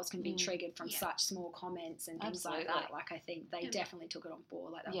easily girls can be triggered from such small comments and things like that. Like, I think they definitely took it on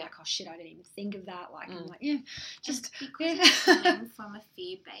board. Like, they were like, oh shit, I didn't even think of that. Like, I'm like, just because it's coming from a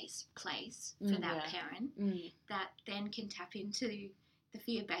fear-based place for that parent, that then can tap into the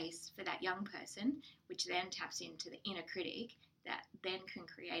fear base for that young person, which then taps into the inner critic, that then can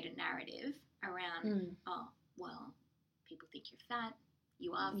create a narrative around, oh, well, people think you're fat,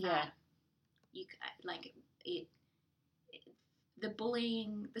 you are fat, you like it. The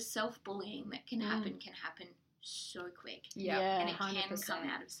bullying, the self-bullying that can happen so quick, and it 100%. Can come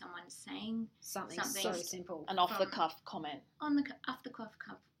out of someone saying something so simple, an off-the-cuff comment, off-the-cuff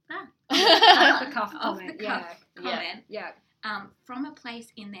comment, from a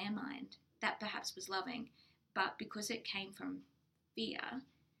place in their mind that perhaps was loving, but because it came from fear,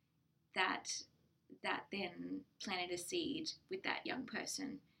 that then planted a seed with that young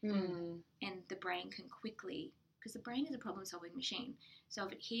person, and the brain can quickly, because the brain is a problem-solving machine, so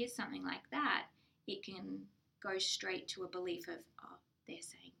if it hears something like that, it can go straight to a belief of, oh, they're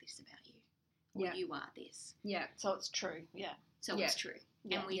saying this about you, or you are this. So it's true. So it's true.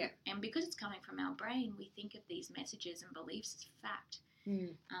 And because it's coming from our brain, we think of these messages and beliefs as fact.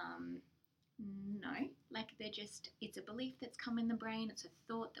 No, like, it's a belief that's come in the brain, it's a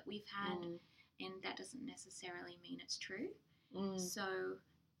thought that we've had, and that doesn't necessarily mean it's true. So,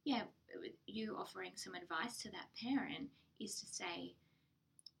 you offering some advice to that parent is to say,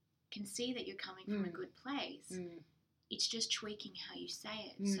 can see that you're coming from a good place. It's just tweaking how you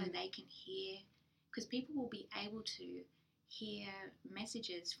say it so they can hear, because people will be able to hear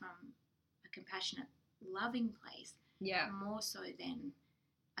messages from a compassionate, loving place more so than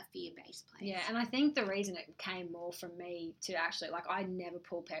a fear-based place. Yeah, and I think the reason it came more from me to actually, like, I never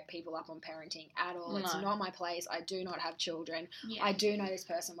pull people up on parenting at all. It's not my place. I do not have children. Yeah. I do know this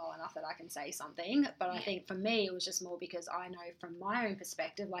person well enough that I can say something, but I think for me it was just more because I know from my own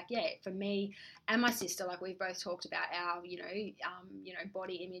perspective, like, for me and my sister, like, we've both talked about our,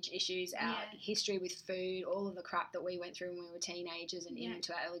 body image issues, our history with food, all of the crap that we went through when we were teenagers and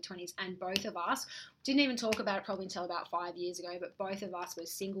into our early 20s, and both of us didn't even talk about it probably until about 5 years ago, but both of us were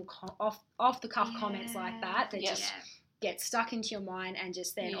single off the cuff comments like that just get stuck into your mind, and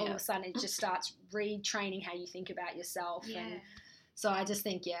just then all of a sudden it just starts retraining how you think about yourself. And so I just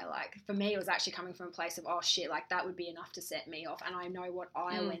think, like, for me it was actually coming from a place of, oh shit, like that would be enough to set me off, and I know what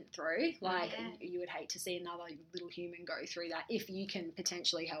I went through, like you would hate to see another little human go through that if you can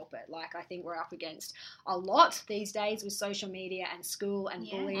potentially help it. Like, I think we're up against a lot these days with social media and school and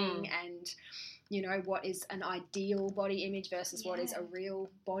bullying and what is an ideal body image versus what is a real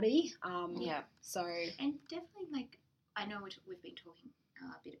body. So, and definitely, like, I know we've been talking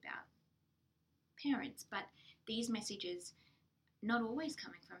a bit about parents, but these messages not always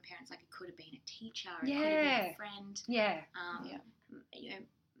coming from parents. Like, it could have been a teacher, it could have been a friend.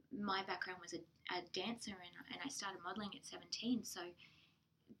 My background was a dancer, and I started modelling at 17, so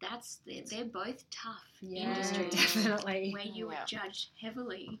they're both tough industries, definitely, where you are judged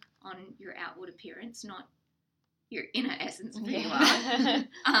heavily on your outward appearance, not your inner essence of who you are.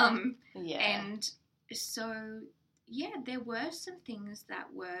 And so there were some things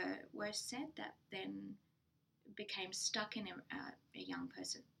that were said that then became stuck in a young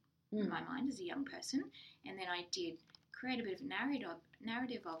person, in my mind as a young person, and then I did create a bit of a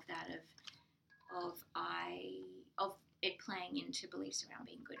narrative of that, of it playing into beliefs around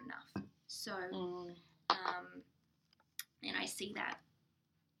being good enough. So, and I see that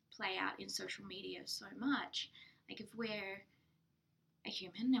play out in social media so much. Like, if we're a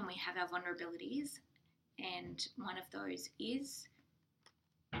human and we have our vulnerabilities, and one of those is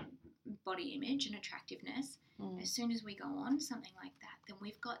body image and attractiveness, as soon as we go on something like that, then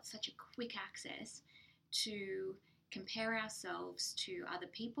we've got such a quick access to compare ourselves to other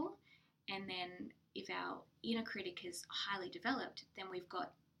people, and then if our inner critic is highly developed, then we've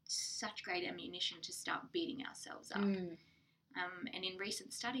got such great ammunition to start beating ourselves up. And in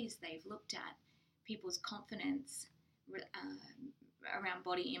recent studies, they've looked at people's confidence around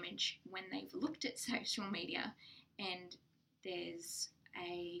body image when they've looked at social media, and there's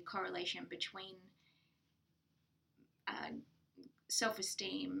a correlation between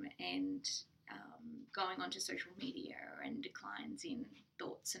self-esteem and going onto social media, and declines in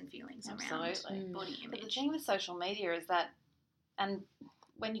thoughts and feelings around body image. But the thing with social media is that, and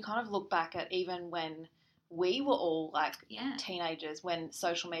when you kind of look back at even when we were all like teenagers, when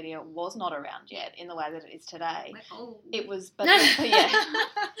social media was not around yet in the way that it is today, it was,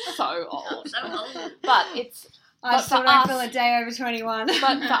 so old. So old. But it's, I still don't feel a day over 21.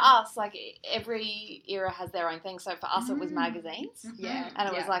 But for us, like, every era has their own thing. So for us, it was magazines. And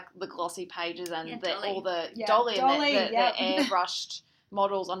it was like the glossy pages and all the Dolly and the airbrushed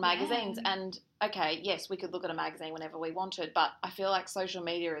models on magazines. And okay, yes, we could look at a magazine whenever we wanted, but I feel like social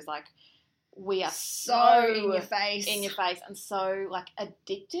media is like, we are so in your face and so like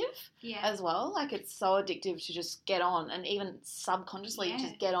addictive as well. Like, it's so addictive to just get on, and even subconsciously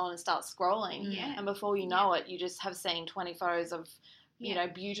just get on and start scrolling. And before you know it, you just have seen 20 photos of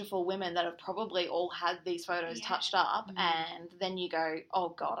beautiful women that have probably all had these photos touched up, and then you go, oh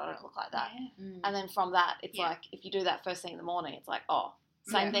God, I don't look like that. And then from that, it's like, if you do that first thing in the morning, it's like, oh,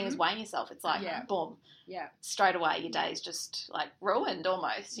 same thing as weighing yourself. It's like, boom, straight away your day's just like ruined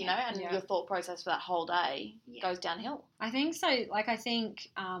almost, you know, and your thought process for that whole day goes downhill. I think so. Like, I think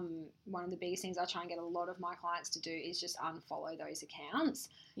one of the biggest things I try and get a lot of my clients to do is just unfollow those accounts.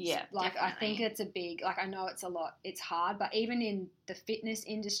 Like, definitely. I think it's a big, like, I know it's a lot, it's hard, but even in the fitness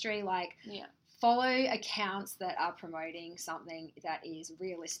industry, like, follow accounts that are promoting something that is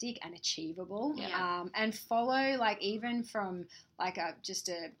realistic and achievable. And follow, like, even from like just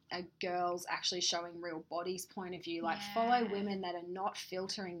a girl's actually showing real bodies point of view, like follow women that are not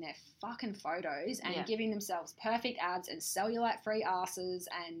filtering their fucking photos and giving themselves perfect abs and cellulite free asses,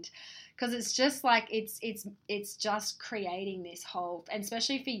 and because it's just like it's just creating this whole, and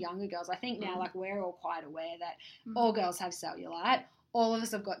especially for younger girls, I think now like we're all quite aware that all girls have cellulite. All of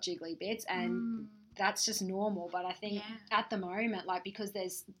us have got jiggly bits, and that's just normal. But I think Yeah. at the moment, like, because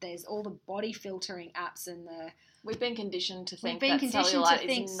there's all the body filtering apps and We've been conditioned to think we've been that conditioned cellulite to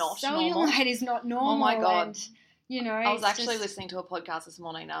think is not normal. cellulite is not normal. Oh my God. And, you know, I was it's actually just, listening to a podcast this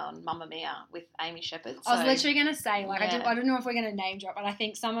morning on Mamma Mia with Amy Shepherd. I was literally going to say, like, yeah. I don't know if we're going to name drop, but I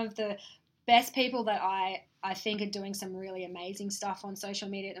think some of the best people that I think are doing some really amazing stuff on social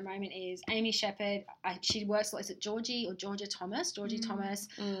media at the moment is Amy Shepherd. She works, is it Georgie Thomas? Thomas.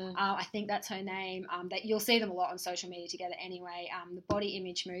 I think that's her name. That you'll see them a lot on social media together anyway. The body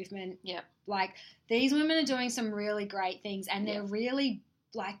image movement. Yep. Like, these women are doing some really great things, and they're really,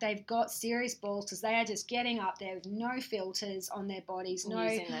 like, they've got serious balls because they are just getting up there with no filters on their bodies,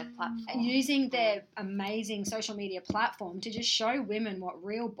 using their platform, using their amazing social media platform to just show women what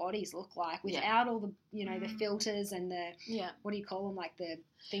real bodies look like without all the, you know, the filters and the what do you call them, like the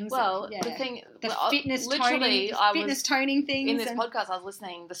things. Well, the thing, fitness toning things. In this podcast, I was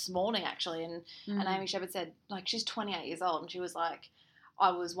listening this morning actually, and Amy Shepherd said, like, she's 28 years old, and she was like, I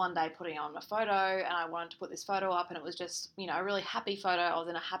was one day putting on a photo and I wanted to put this photo up, and it was just, you know, a really happy photo. I was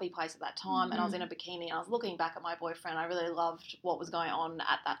in a happy place at that time and I was in a bikini and I was looking back at my boyfriend. I really loved what was going on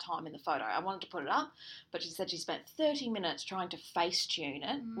at that time in the photo. I wanted to put it up, but she said she spent 30 minutes trying to Facetune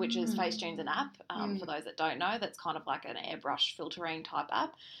it, which is Facetune's an app, for those that don't know. That's kind of like an airbrush filtering type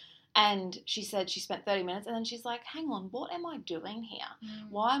app. And she said she spent 30 minutes and then she's like, hang on, what am I doing here?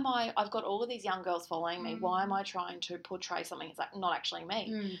 Why am I've got all of these young girls following me. Why am I trying to portray something that's like not actually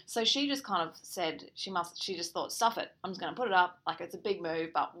me? So she just kind of said she just thought, stuff it. I'm just going to put it up. Like, it's a big move,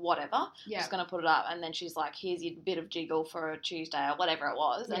 but whatever. Just going to put it up. And then she's like, here's your bit of jiggle for a Tuesday or whatever it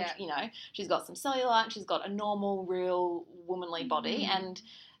was. And, you know, she's got some cellulite. She's got a normal, real womanly body. And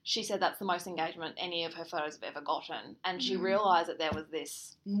she said that's the most engagement any of her photos have ever gotten. And she realised that there was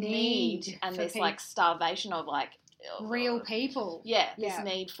this need and this, like, starvation of, like, real people. This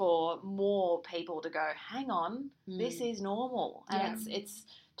need for more people to go, hang on, this is normal. And it's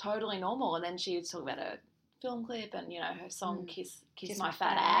totally normal. And then she was talking about a film clip and, you know, her song Kiss My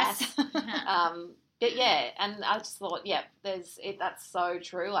Fat Ass. But, yeah, and I just thought, that's so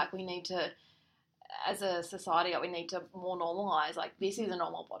true. Like, we need to, as a society, we need to more normalise, like, this is a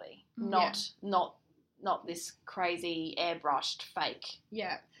normal body, not this crazy airbrushed fake.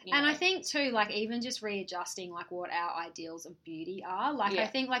 Yeah. And I think too, like, even just readjusting, like, what our ideals of beauty are. Like, I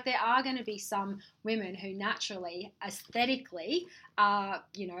think, like, there are going to be some women who naturally, aesthetically, are,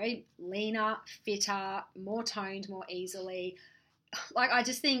 you know, leaner, fitter, more toned, more easily. Like, I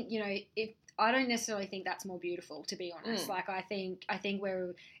just think, you know, I don't necessarily think that's more beautiful, to be honest. Like, I think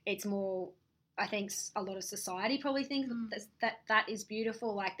where it's more, I think a lot of society probably thinks that is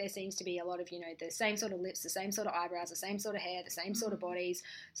beautiful. Like, there seems to be a lot of, you know, the same sort of lips, the same sort of eyebrows, the same sort of hair, the same sort of bodies,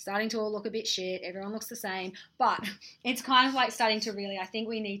 starting to all look a bit shit. Everyone looks the same. But it's kind of like starting to really, I think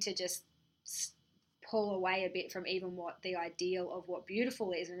we need to just pull away a bit from even what the ideal of what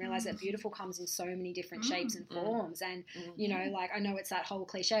beautiful is and realize that beautiful comes in so many different shapes and forms. And, you know, like, I know it's that whole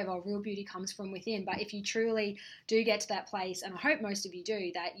cliche of, oh, real beauty comes from within. But if you truly do get to that place, and I hope most of you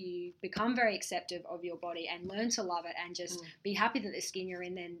do, that you become very acceptive of your body and learn to love it and just be happy that the skin you're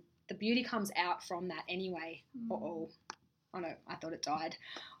in, then the beauty comes out from that anyway. Oh no, I thought it died.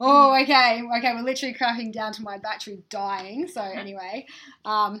 Oh, okay, we're literally crashing down to my battery dying. So anyway,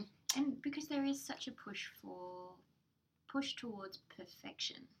 and because there is such a push towards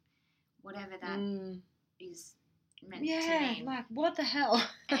perfection, whatever that is meant to mean. Like, what the hell?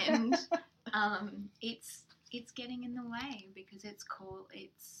 And it's getting in the way because it's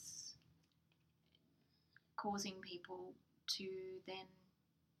causing people to then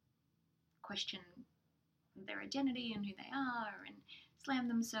question their identity and who they are and slam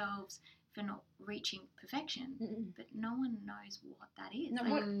themselves for not reaching perfection. But no one knows what that is.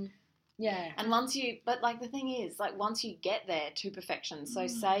 And once you, but, like, the thing is, like, once you get there to perfection, so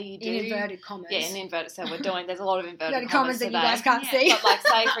say you do. In inverted commas. Yeah, in inverted, so there's a lot of inverted commas that today. you guys can't see. But, like,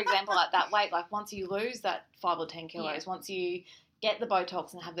 say, for example, like, that weight, like, once you lose that 5 or 10 kilos, once you get the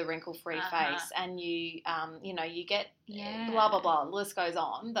Botox and have the wrinkle-free face and you, you know, you get blah, blah, blah, the list goes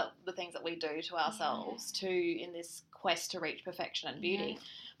on, the things that we do to ourselves in this quest to reach perfection and beauty.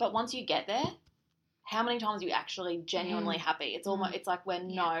 But once you get there, how many times are you actually genuinely happy? It's almost, it's like we're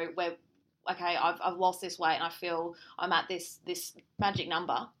okay, I've lost this weight and I feel I'm at this magic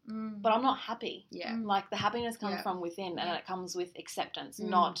number, but I'm not happy. Like, the happiness comes from within and it comes with acceptance,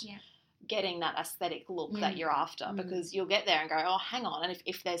 not getting that aesthetic look that you're after, because you'll get there and go, oh, hang on, and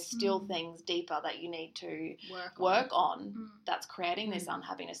if there's still things deeper that you need to work on that's creating this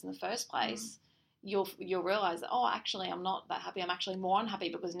unhappiness in the first place, you'll realise that, oh, actually I'm not that happy, I'm actually more unhappy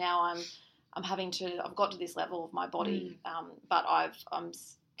because now I've got to this level of my body, but I'm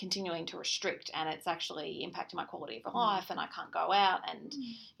continuing to restrict, and it's actually impacting my quality of life, and I can't go out and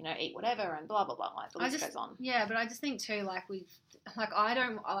eat whatever and blah blah blah. Like the list goes on. Yeah, but I just think too,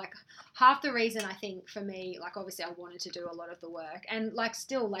 half the reason I think for me, like obviously I wanted to do a lot of the work, and like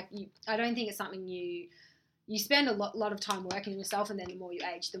still like I don't think it's something you spend a lot of time working on yourself, and then the more you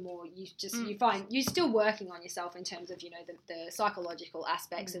age, the more you find you're still working on yourself in terms of the psychological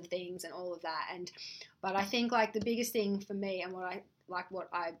aspects of things and all of that. But I think like the biggest thing for me, and what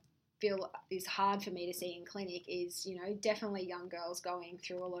I feel is hard for me to see in clinic is definitely young girls going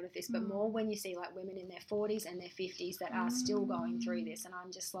through a lot of this, but more when you see like women in their 40s and their 50s that are still going through this. And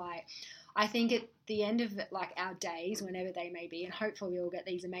I'm just like, I think at the end of like our days, whenever they may be, and hopefully we all get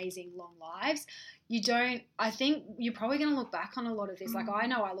these amazing long lives, I think you're probably going to look back on a lot of this. Like I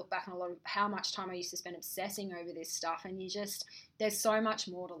know I look back on a lot of how much time I used to spend obsessing over this stuff, and there's so much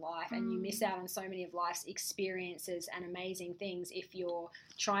more to life, and you miss out on so many of life's experiences and amazing things if you're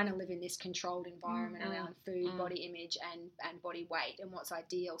trying to live in this controlled environment around food, body image and body weight and what's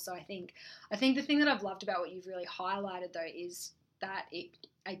ideal. So I think the thing that I've loved about what you've really highlighted though is that it,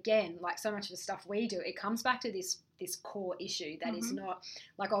 again, like so much of the stuff we do, it comes back to this core issue that is not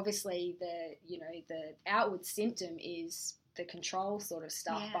like obviously the outward symptom is the control sort of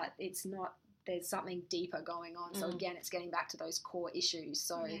stuff, but it's not. There's something deeper going on. So again, it's getting back to those core issues.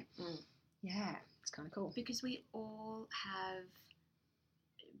 So yeah, it's kind of cool because we all have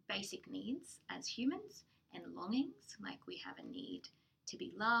basic needs as humans and longings. Like we have a need to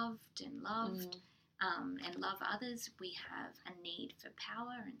be loved and loved. And love others. We have a need for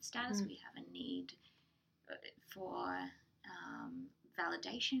power and status. We have a need for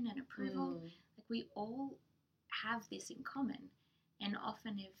validation and approval. Like we all have this in common. And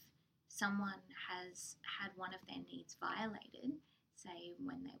often if someone has had one of their needs violated, say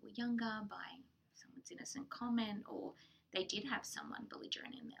when they were younger by someone's innocent comment, or they did have someone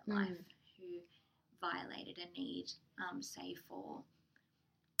belligerent in their life who violated a need, say for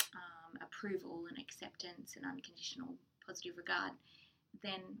approval and acceptance and unconditional positive regard,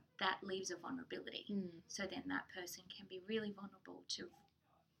 then that leaves a vulnerability. So then that person can be really vulnerable to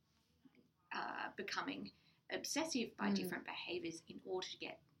becoming obsessive by different behaviours in order to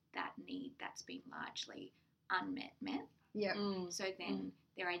get that need that's been largely met. Yeah. So then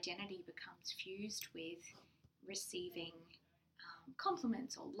their identity becomes fused with receiving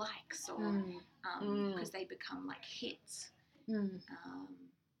compliments or likes, or because they become like hits.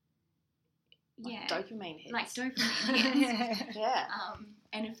 Like dopamine hits. Like dopamine hits. Yeah.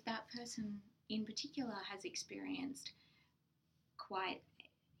 And if that person in particular has experienced quite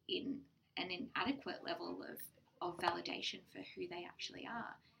an inadequate level of validation for who they actually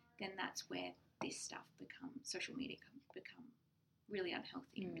are, then that's where this stuff social media can become really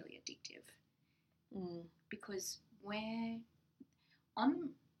unhealthy and really addictive. Because we're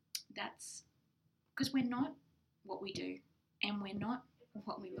not what we do, and we're not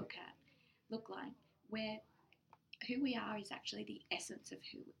what we look like. Who we are is actually the essence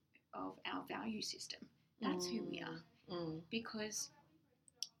of our value system. That's who we are. Because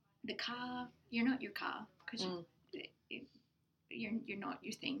the car, you're not your car, because you're not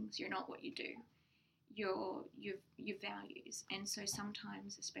your things. You're not what you do. Your values. And so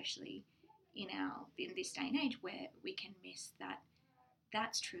sometimes, especially in this day and age, where we can miss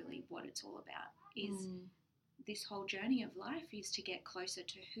that's truly what it's all about. Is this whole journey of life is to get closer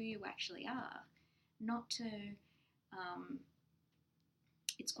to who you actually are, not to.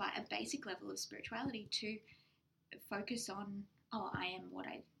 It's quite a basic level of spirituality to focus on. Oh, I am what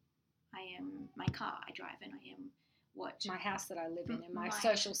I am. My car I drive, and I am what my house that I live in, and my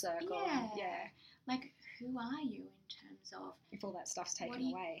social circle. Yeah. Like, who are you in terms of if all that stuff's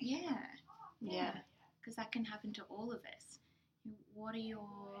taken away? Yeah. Because that can happen to all of us. What are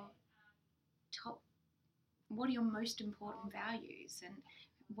your most important values, and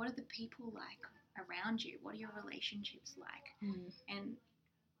what are the people like around you? What are your relationships like? And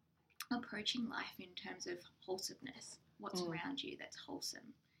approaching life in terms of wholesomeness. What's around you that's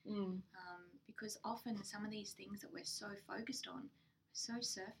wholesome? Because often some of these things that we're so focused on are so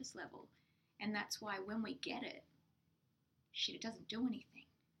surface level, and that's why when we get it, it doesn't do anything.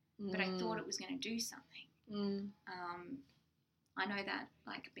 But I thought it was going to do something. I know that,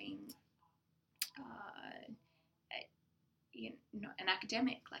 like, being an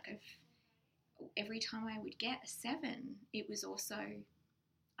academic, like every time I would get a 7, it was also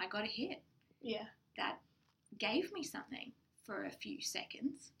I got a hit. Yeah, that gave me something for a few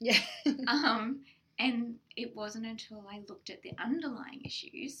seconds. Yeah. And it wasn't until I looked at the underlying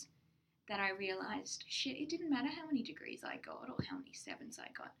issues that I realised, it didn't matter how many degrees I got or how many 7s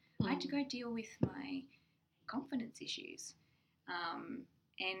I got. I had to go deal with my confidence issues.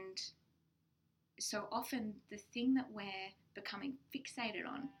 And so often the thing that we're becoming fixated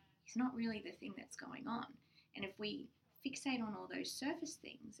on is not really the thing that's going on. And if we fixate on all those surface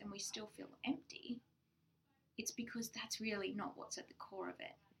things and we still feel empty, it's because that's really not what's at the core of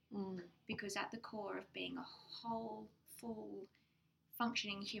it. Because at the core of being a whole, full,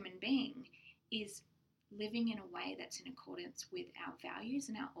 functioning human being is living in a way that's in accordance with our values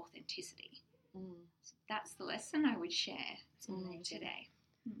and our authenticity. So that's the lesson I would share today.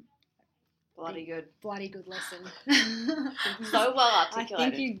 Bloody good. Bloody good lesson. So well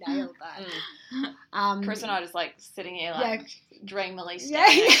articulated. I think you nailed that. Chris and I are just like sitting here like dreamily Yeah.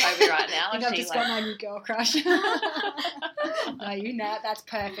 staring at Kobe right now. I think I've just got my new girl crush. No, you know, that's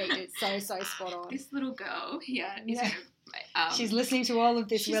perfect. It's so spot on. This little girl here is she's listening to all of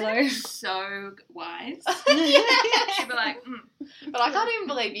this, she's Willow. So wise. Yes. She'll be like, But I can't even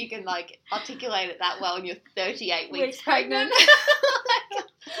believe you can like articulate it that well and you're 38 weeks pregnant.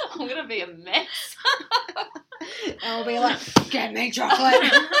 I'm going to be a mess. And I'll be like, get me chocolate.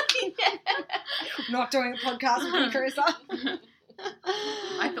 I'm not doing a podcast with you, Carissa.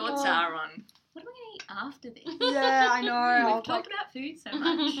 My thoughts are on, what are we going to eat after this? Yeah, I know. We've talked about food so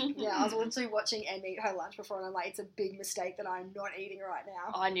much. Yeah, I was literally watching Em eat her lunch before, and I'm like, it's a big mistake that I'm not eating right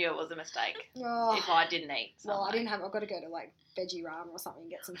now. I knew it was a mistake Oh. if I didn't eat something. Well, I've got to go to like veggie ramen or something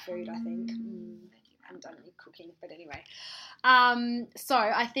and get some food, I think. I haven't done any cooking, but anyway. So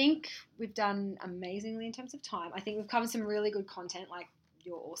I think we've done amazingly in terms of time. I think we've covered some really good content, like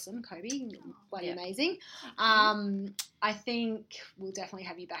you're awesome, Kobe, bloody amazing. I think we'll definitely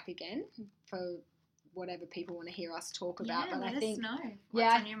have you back again for whatever people want to hear us talk about. Yeah, but let I think, us know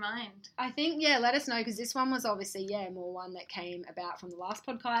what's on your mind. I think, let us know, because this one was obviously, more one that came about from the last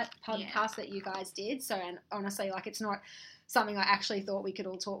podcast that you guys did. So, and honestly, like, it's not something I actually thought we could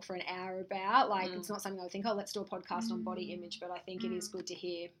all talk for an hour about. Like, it's not something I would think, let's do a podcast on body image, but I think it is good to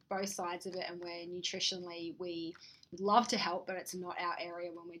hear both sides of it, and where nutritionally we would love to help, but it's not our area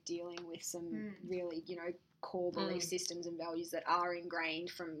when we're dealing with some really, core belief systems and values that are ingrained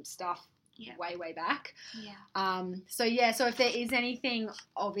from stuff way back. So if there is anything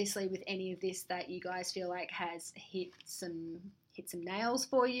obviously with any of this that you guys feel like has hit some nails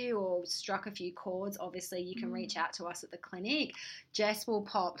for you or struck a few chords, obviously you can reach out to us at the clinic. Jess will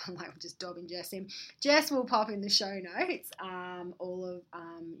pop, I'm just dobbing Jess in. Jess will pop in the show notes all of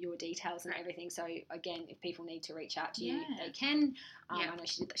your details and everything. So again, if people need to reach out to you, they can. I know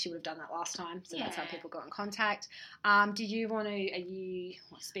she would have done that last time, so that's how people got in contact. Did you want to,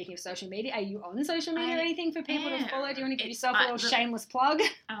 speaking of social media, are you on social media or anything for people to follow? Do you want to give yourself a little shameless plug?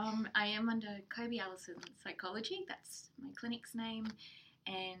 I am under Kobe Allison Psychology. That's my clinic's name.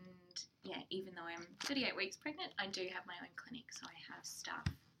 And even though I'm 38 weeks pregnant, I do have my own clinic, so I have staff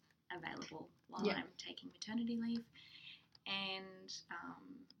available while I'm taking maternity leave, and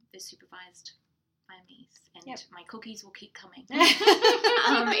they're supervised by me, and my cookies will keep coming,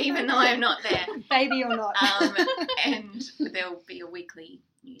 even though I'm not there, baby or not. And there'll be a weekly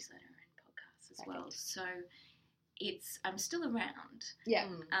newsletter and podcast as well. So I'm still around.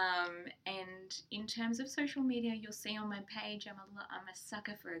 And in terms of social media, you'll see on my page, I'm a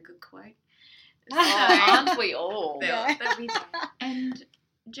sucker for a good quote. So, aren't we all? They'll be there. And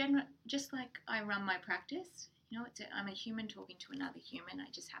just like I run my practice, I'm a human talking to another human. I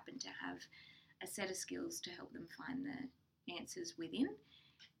just happen to have a set of skills to help them find the answers within.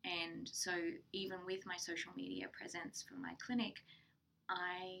 And so even with my social media presence for my clinic,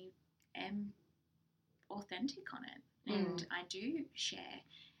 I am authentic on it, and I do share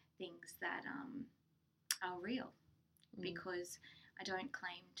things that are real, because I don't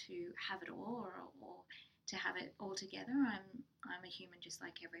claim to have it all or to have it all together. I'm a human just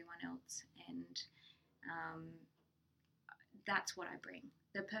like everyone else, and that's what I bring.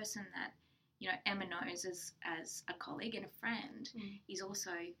 The person that Emma knows as a colleague and a friend is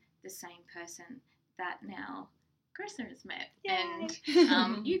also the same person that now Carissa has met. Yay.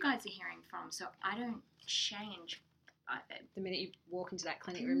 And you guys are hearing from. So I don't change. The minute you walk into that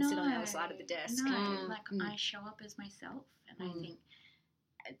clinic room, sit on the other side of the desk. I show up as myself, and I think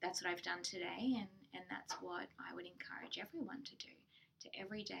that's what I've done today, and that's what I would encourage everyone to do. To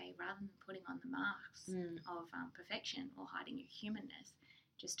every day, rather than putting on the masks of perfection or hiding your humanness,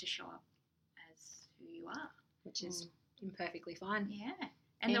 just to show up as who you are. Which is imperfectly fine. Yeah.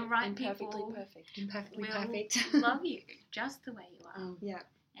 And the right imperfectly people perfect. Imperfectly will perfect. love you just the way you are. Yeah.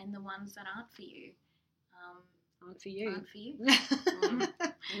 And the ones that aren't for you aren't for you. Aren't for you.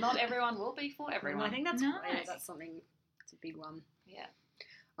 Not everyone will be for everyone. I think that's that's something. It's a big one. Yeah.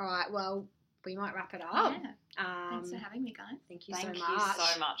 All right. Well, we might wrap it up. Yeah. Thanks for having me, guys. Thank you so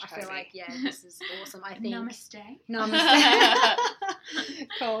much. I feel like this is awesome. I think Namaste. Namaste.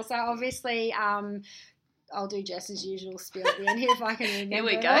 Cool. So obviously, I'll do Jess's usual spiel at the end here if I can remember. Here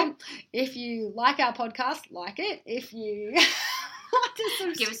we it go. all. If you like our podcast, like it. If you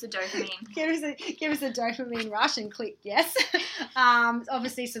Give us the dopamine. give us a dopamine rush and click yes.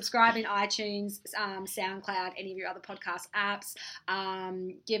 Obviously, subscribe in iTunes, SoundCloud, any of your other podcast apps.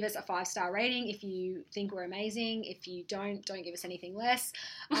 Give us a 5-star rating if you think we're amazing. If you don't give us anything less.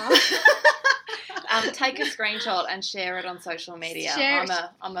 Take a screenshot and share it on social media.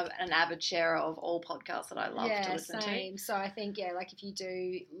 I'm an avid sharer of all podcasts that I love to listen to. So I think, like if you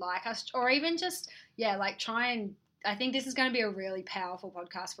do like us, or even just, like try and, I think this is going to be a really powerful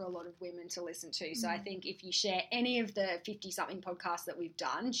podcast for a lot of women to listen to. So I think if you share any of the 50-something podcasts that we've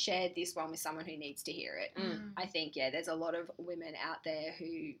done, share this one with someone who needs to hear it. I think, there's a lot of women out there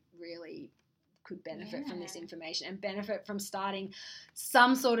who really could benefit from this information and benefit from starting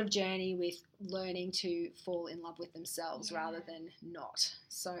some sort of journey with learning to fall in love with themselves rather than not.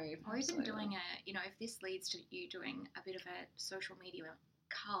 So, or even doing if this leads to you doing a bit of a social media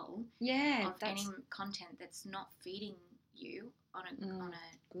cull of any content that's not feeding you on a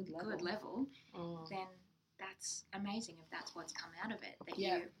good level, then that's amazing if that's what's come out of it, that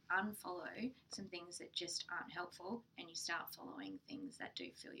you unfollow some things that just aren't helpful and you start following things that do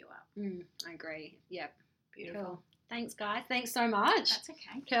fill you up. I agree. Yep. Beautiful. Cool. Thanks, guys. Thanks so much. That's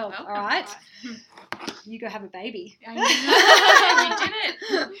okay. Cool. Welcome. All right. You go have a baby. I know. We did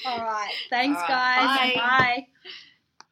it. All right. Thanks, All right. guys. Bye. Bye.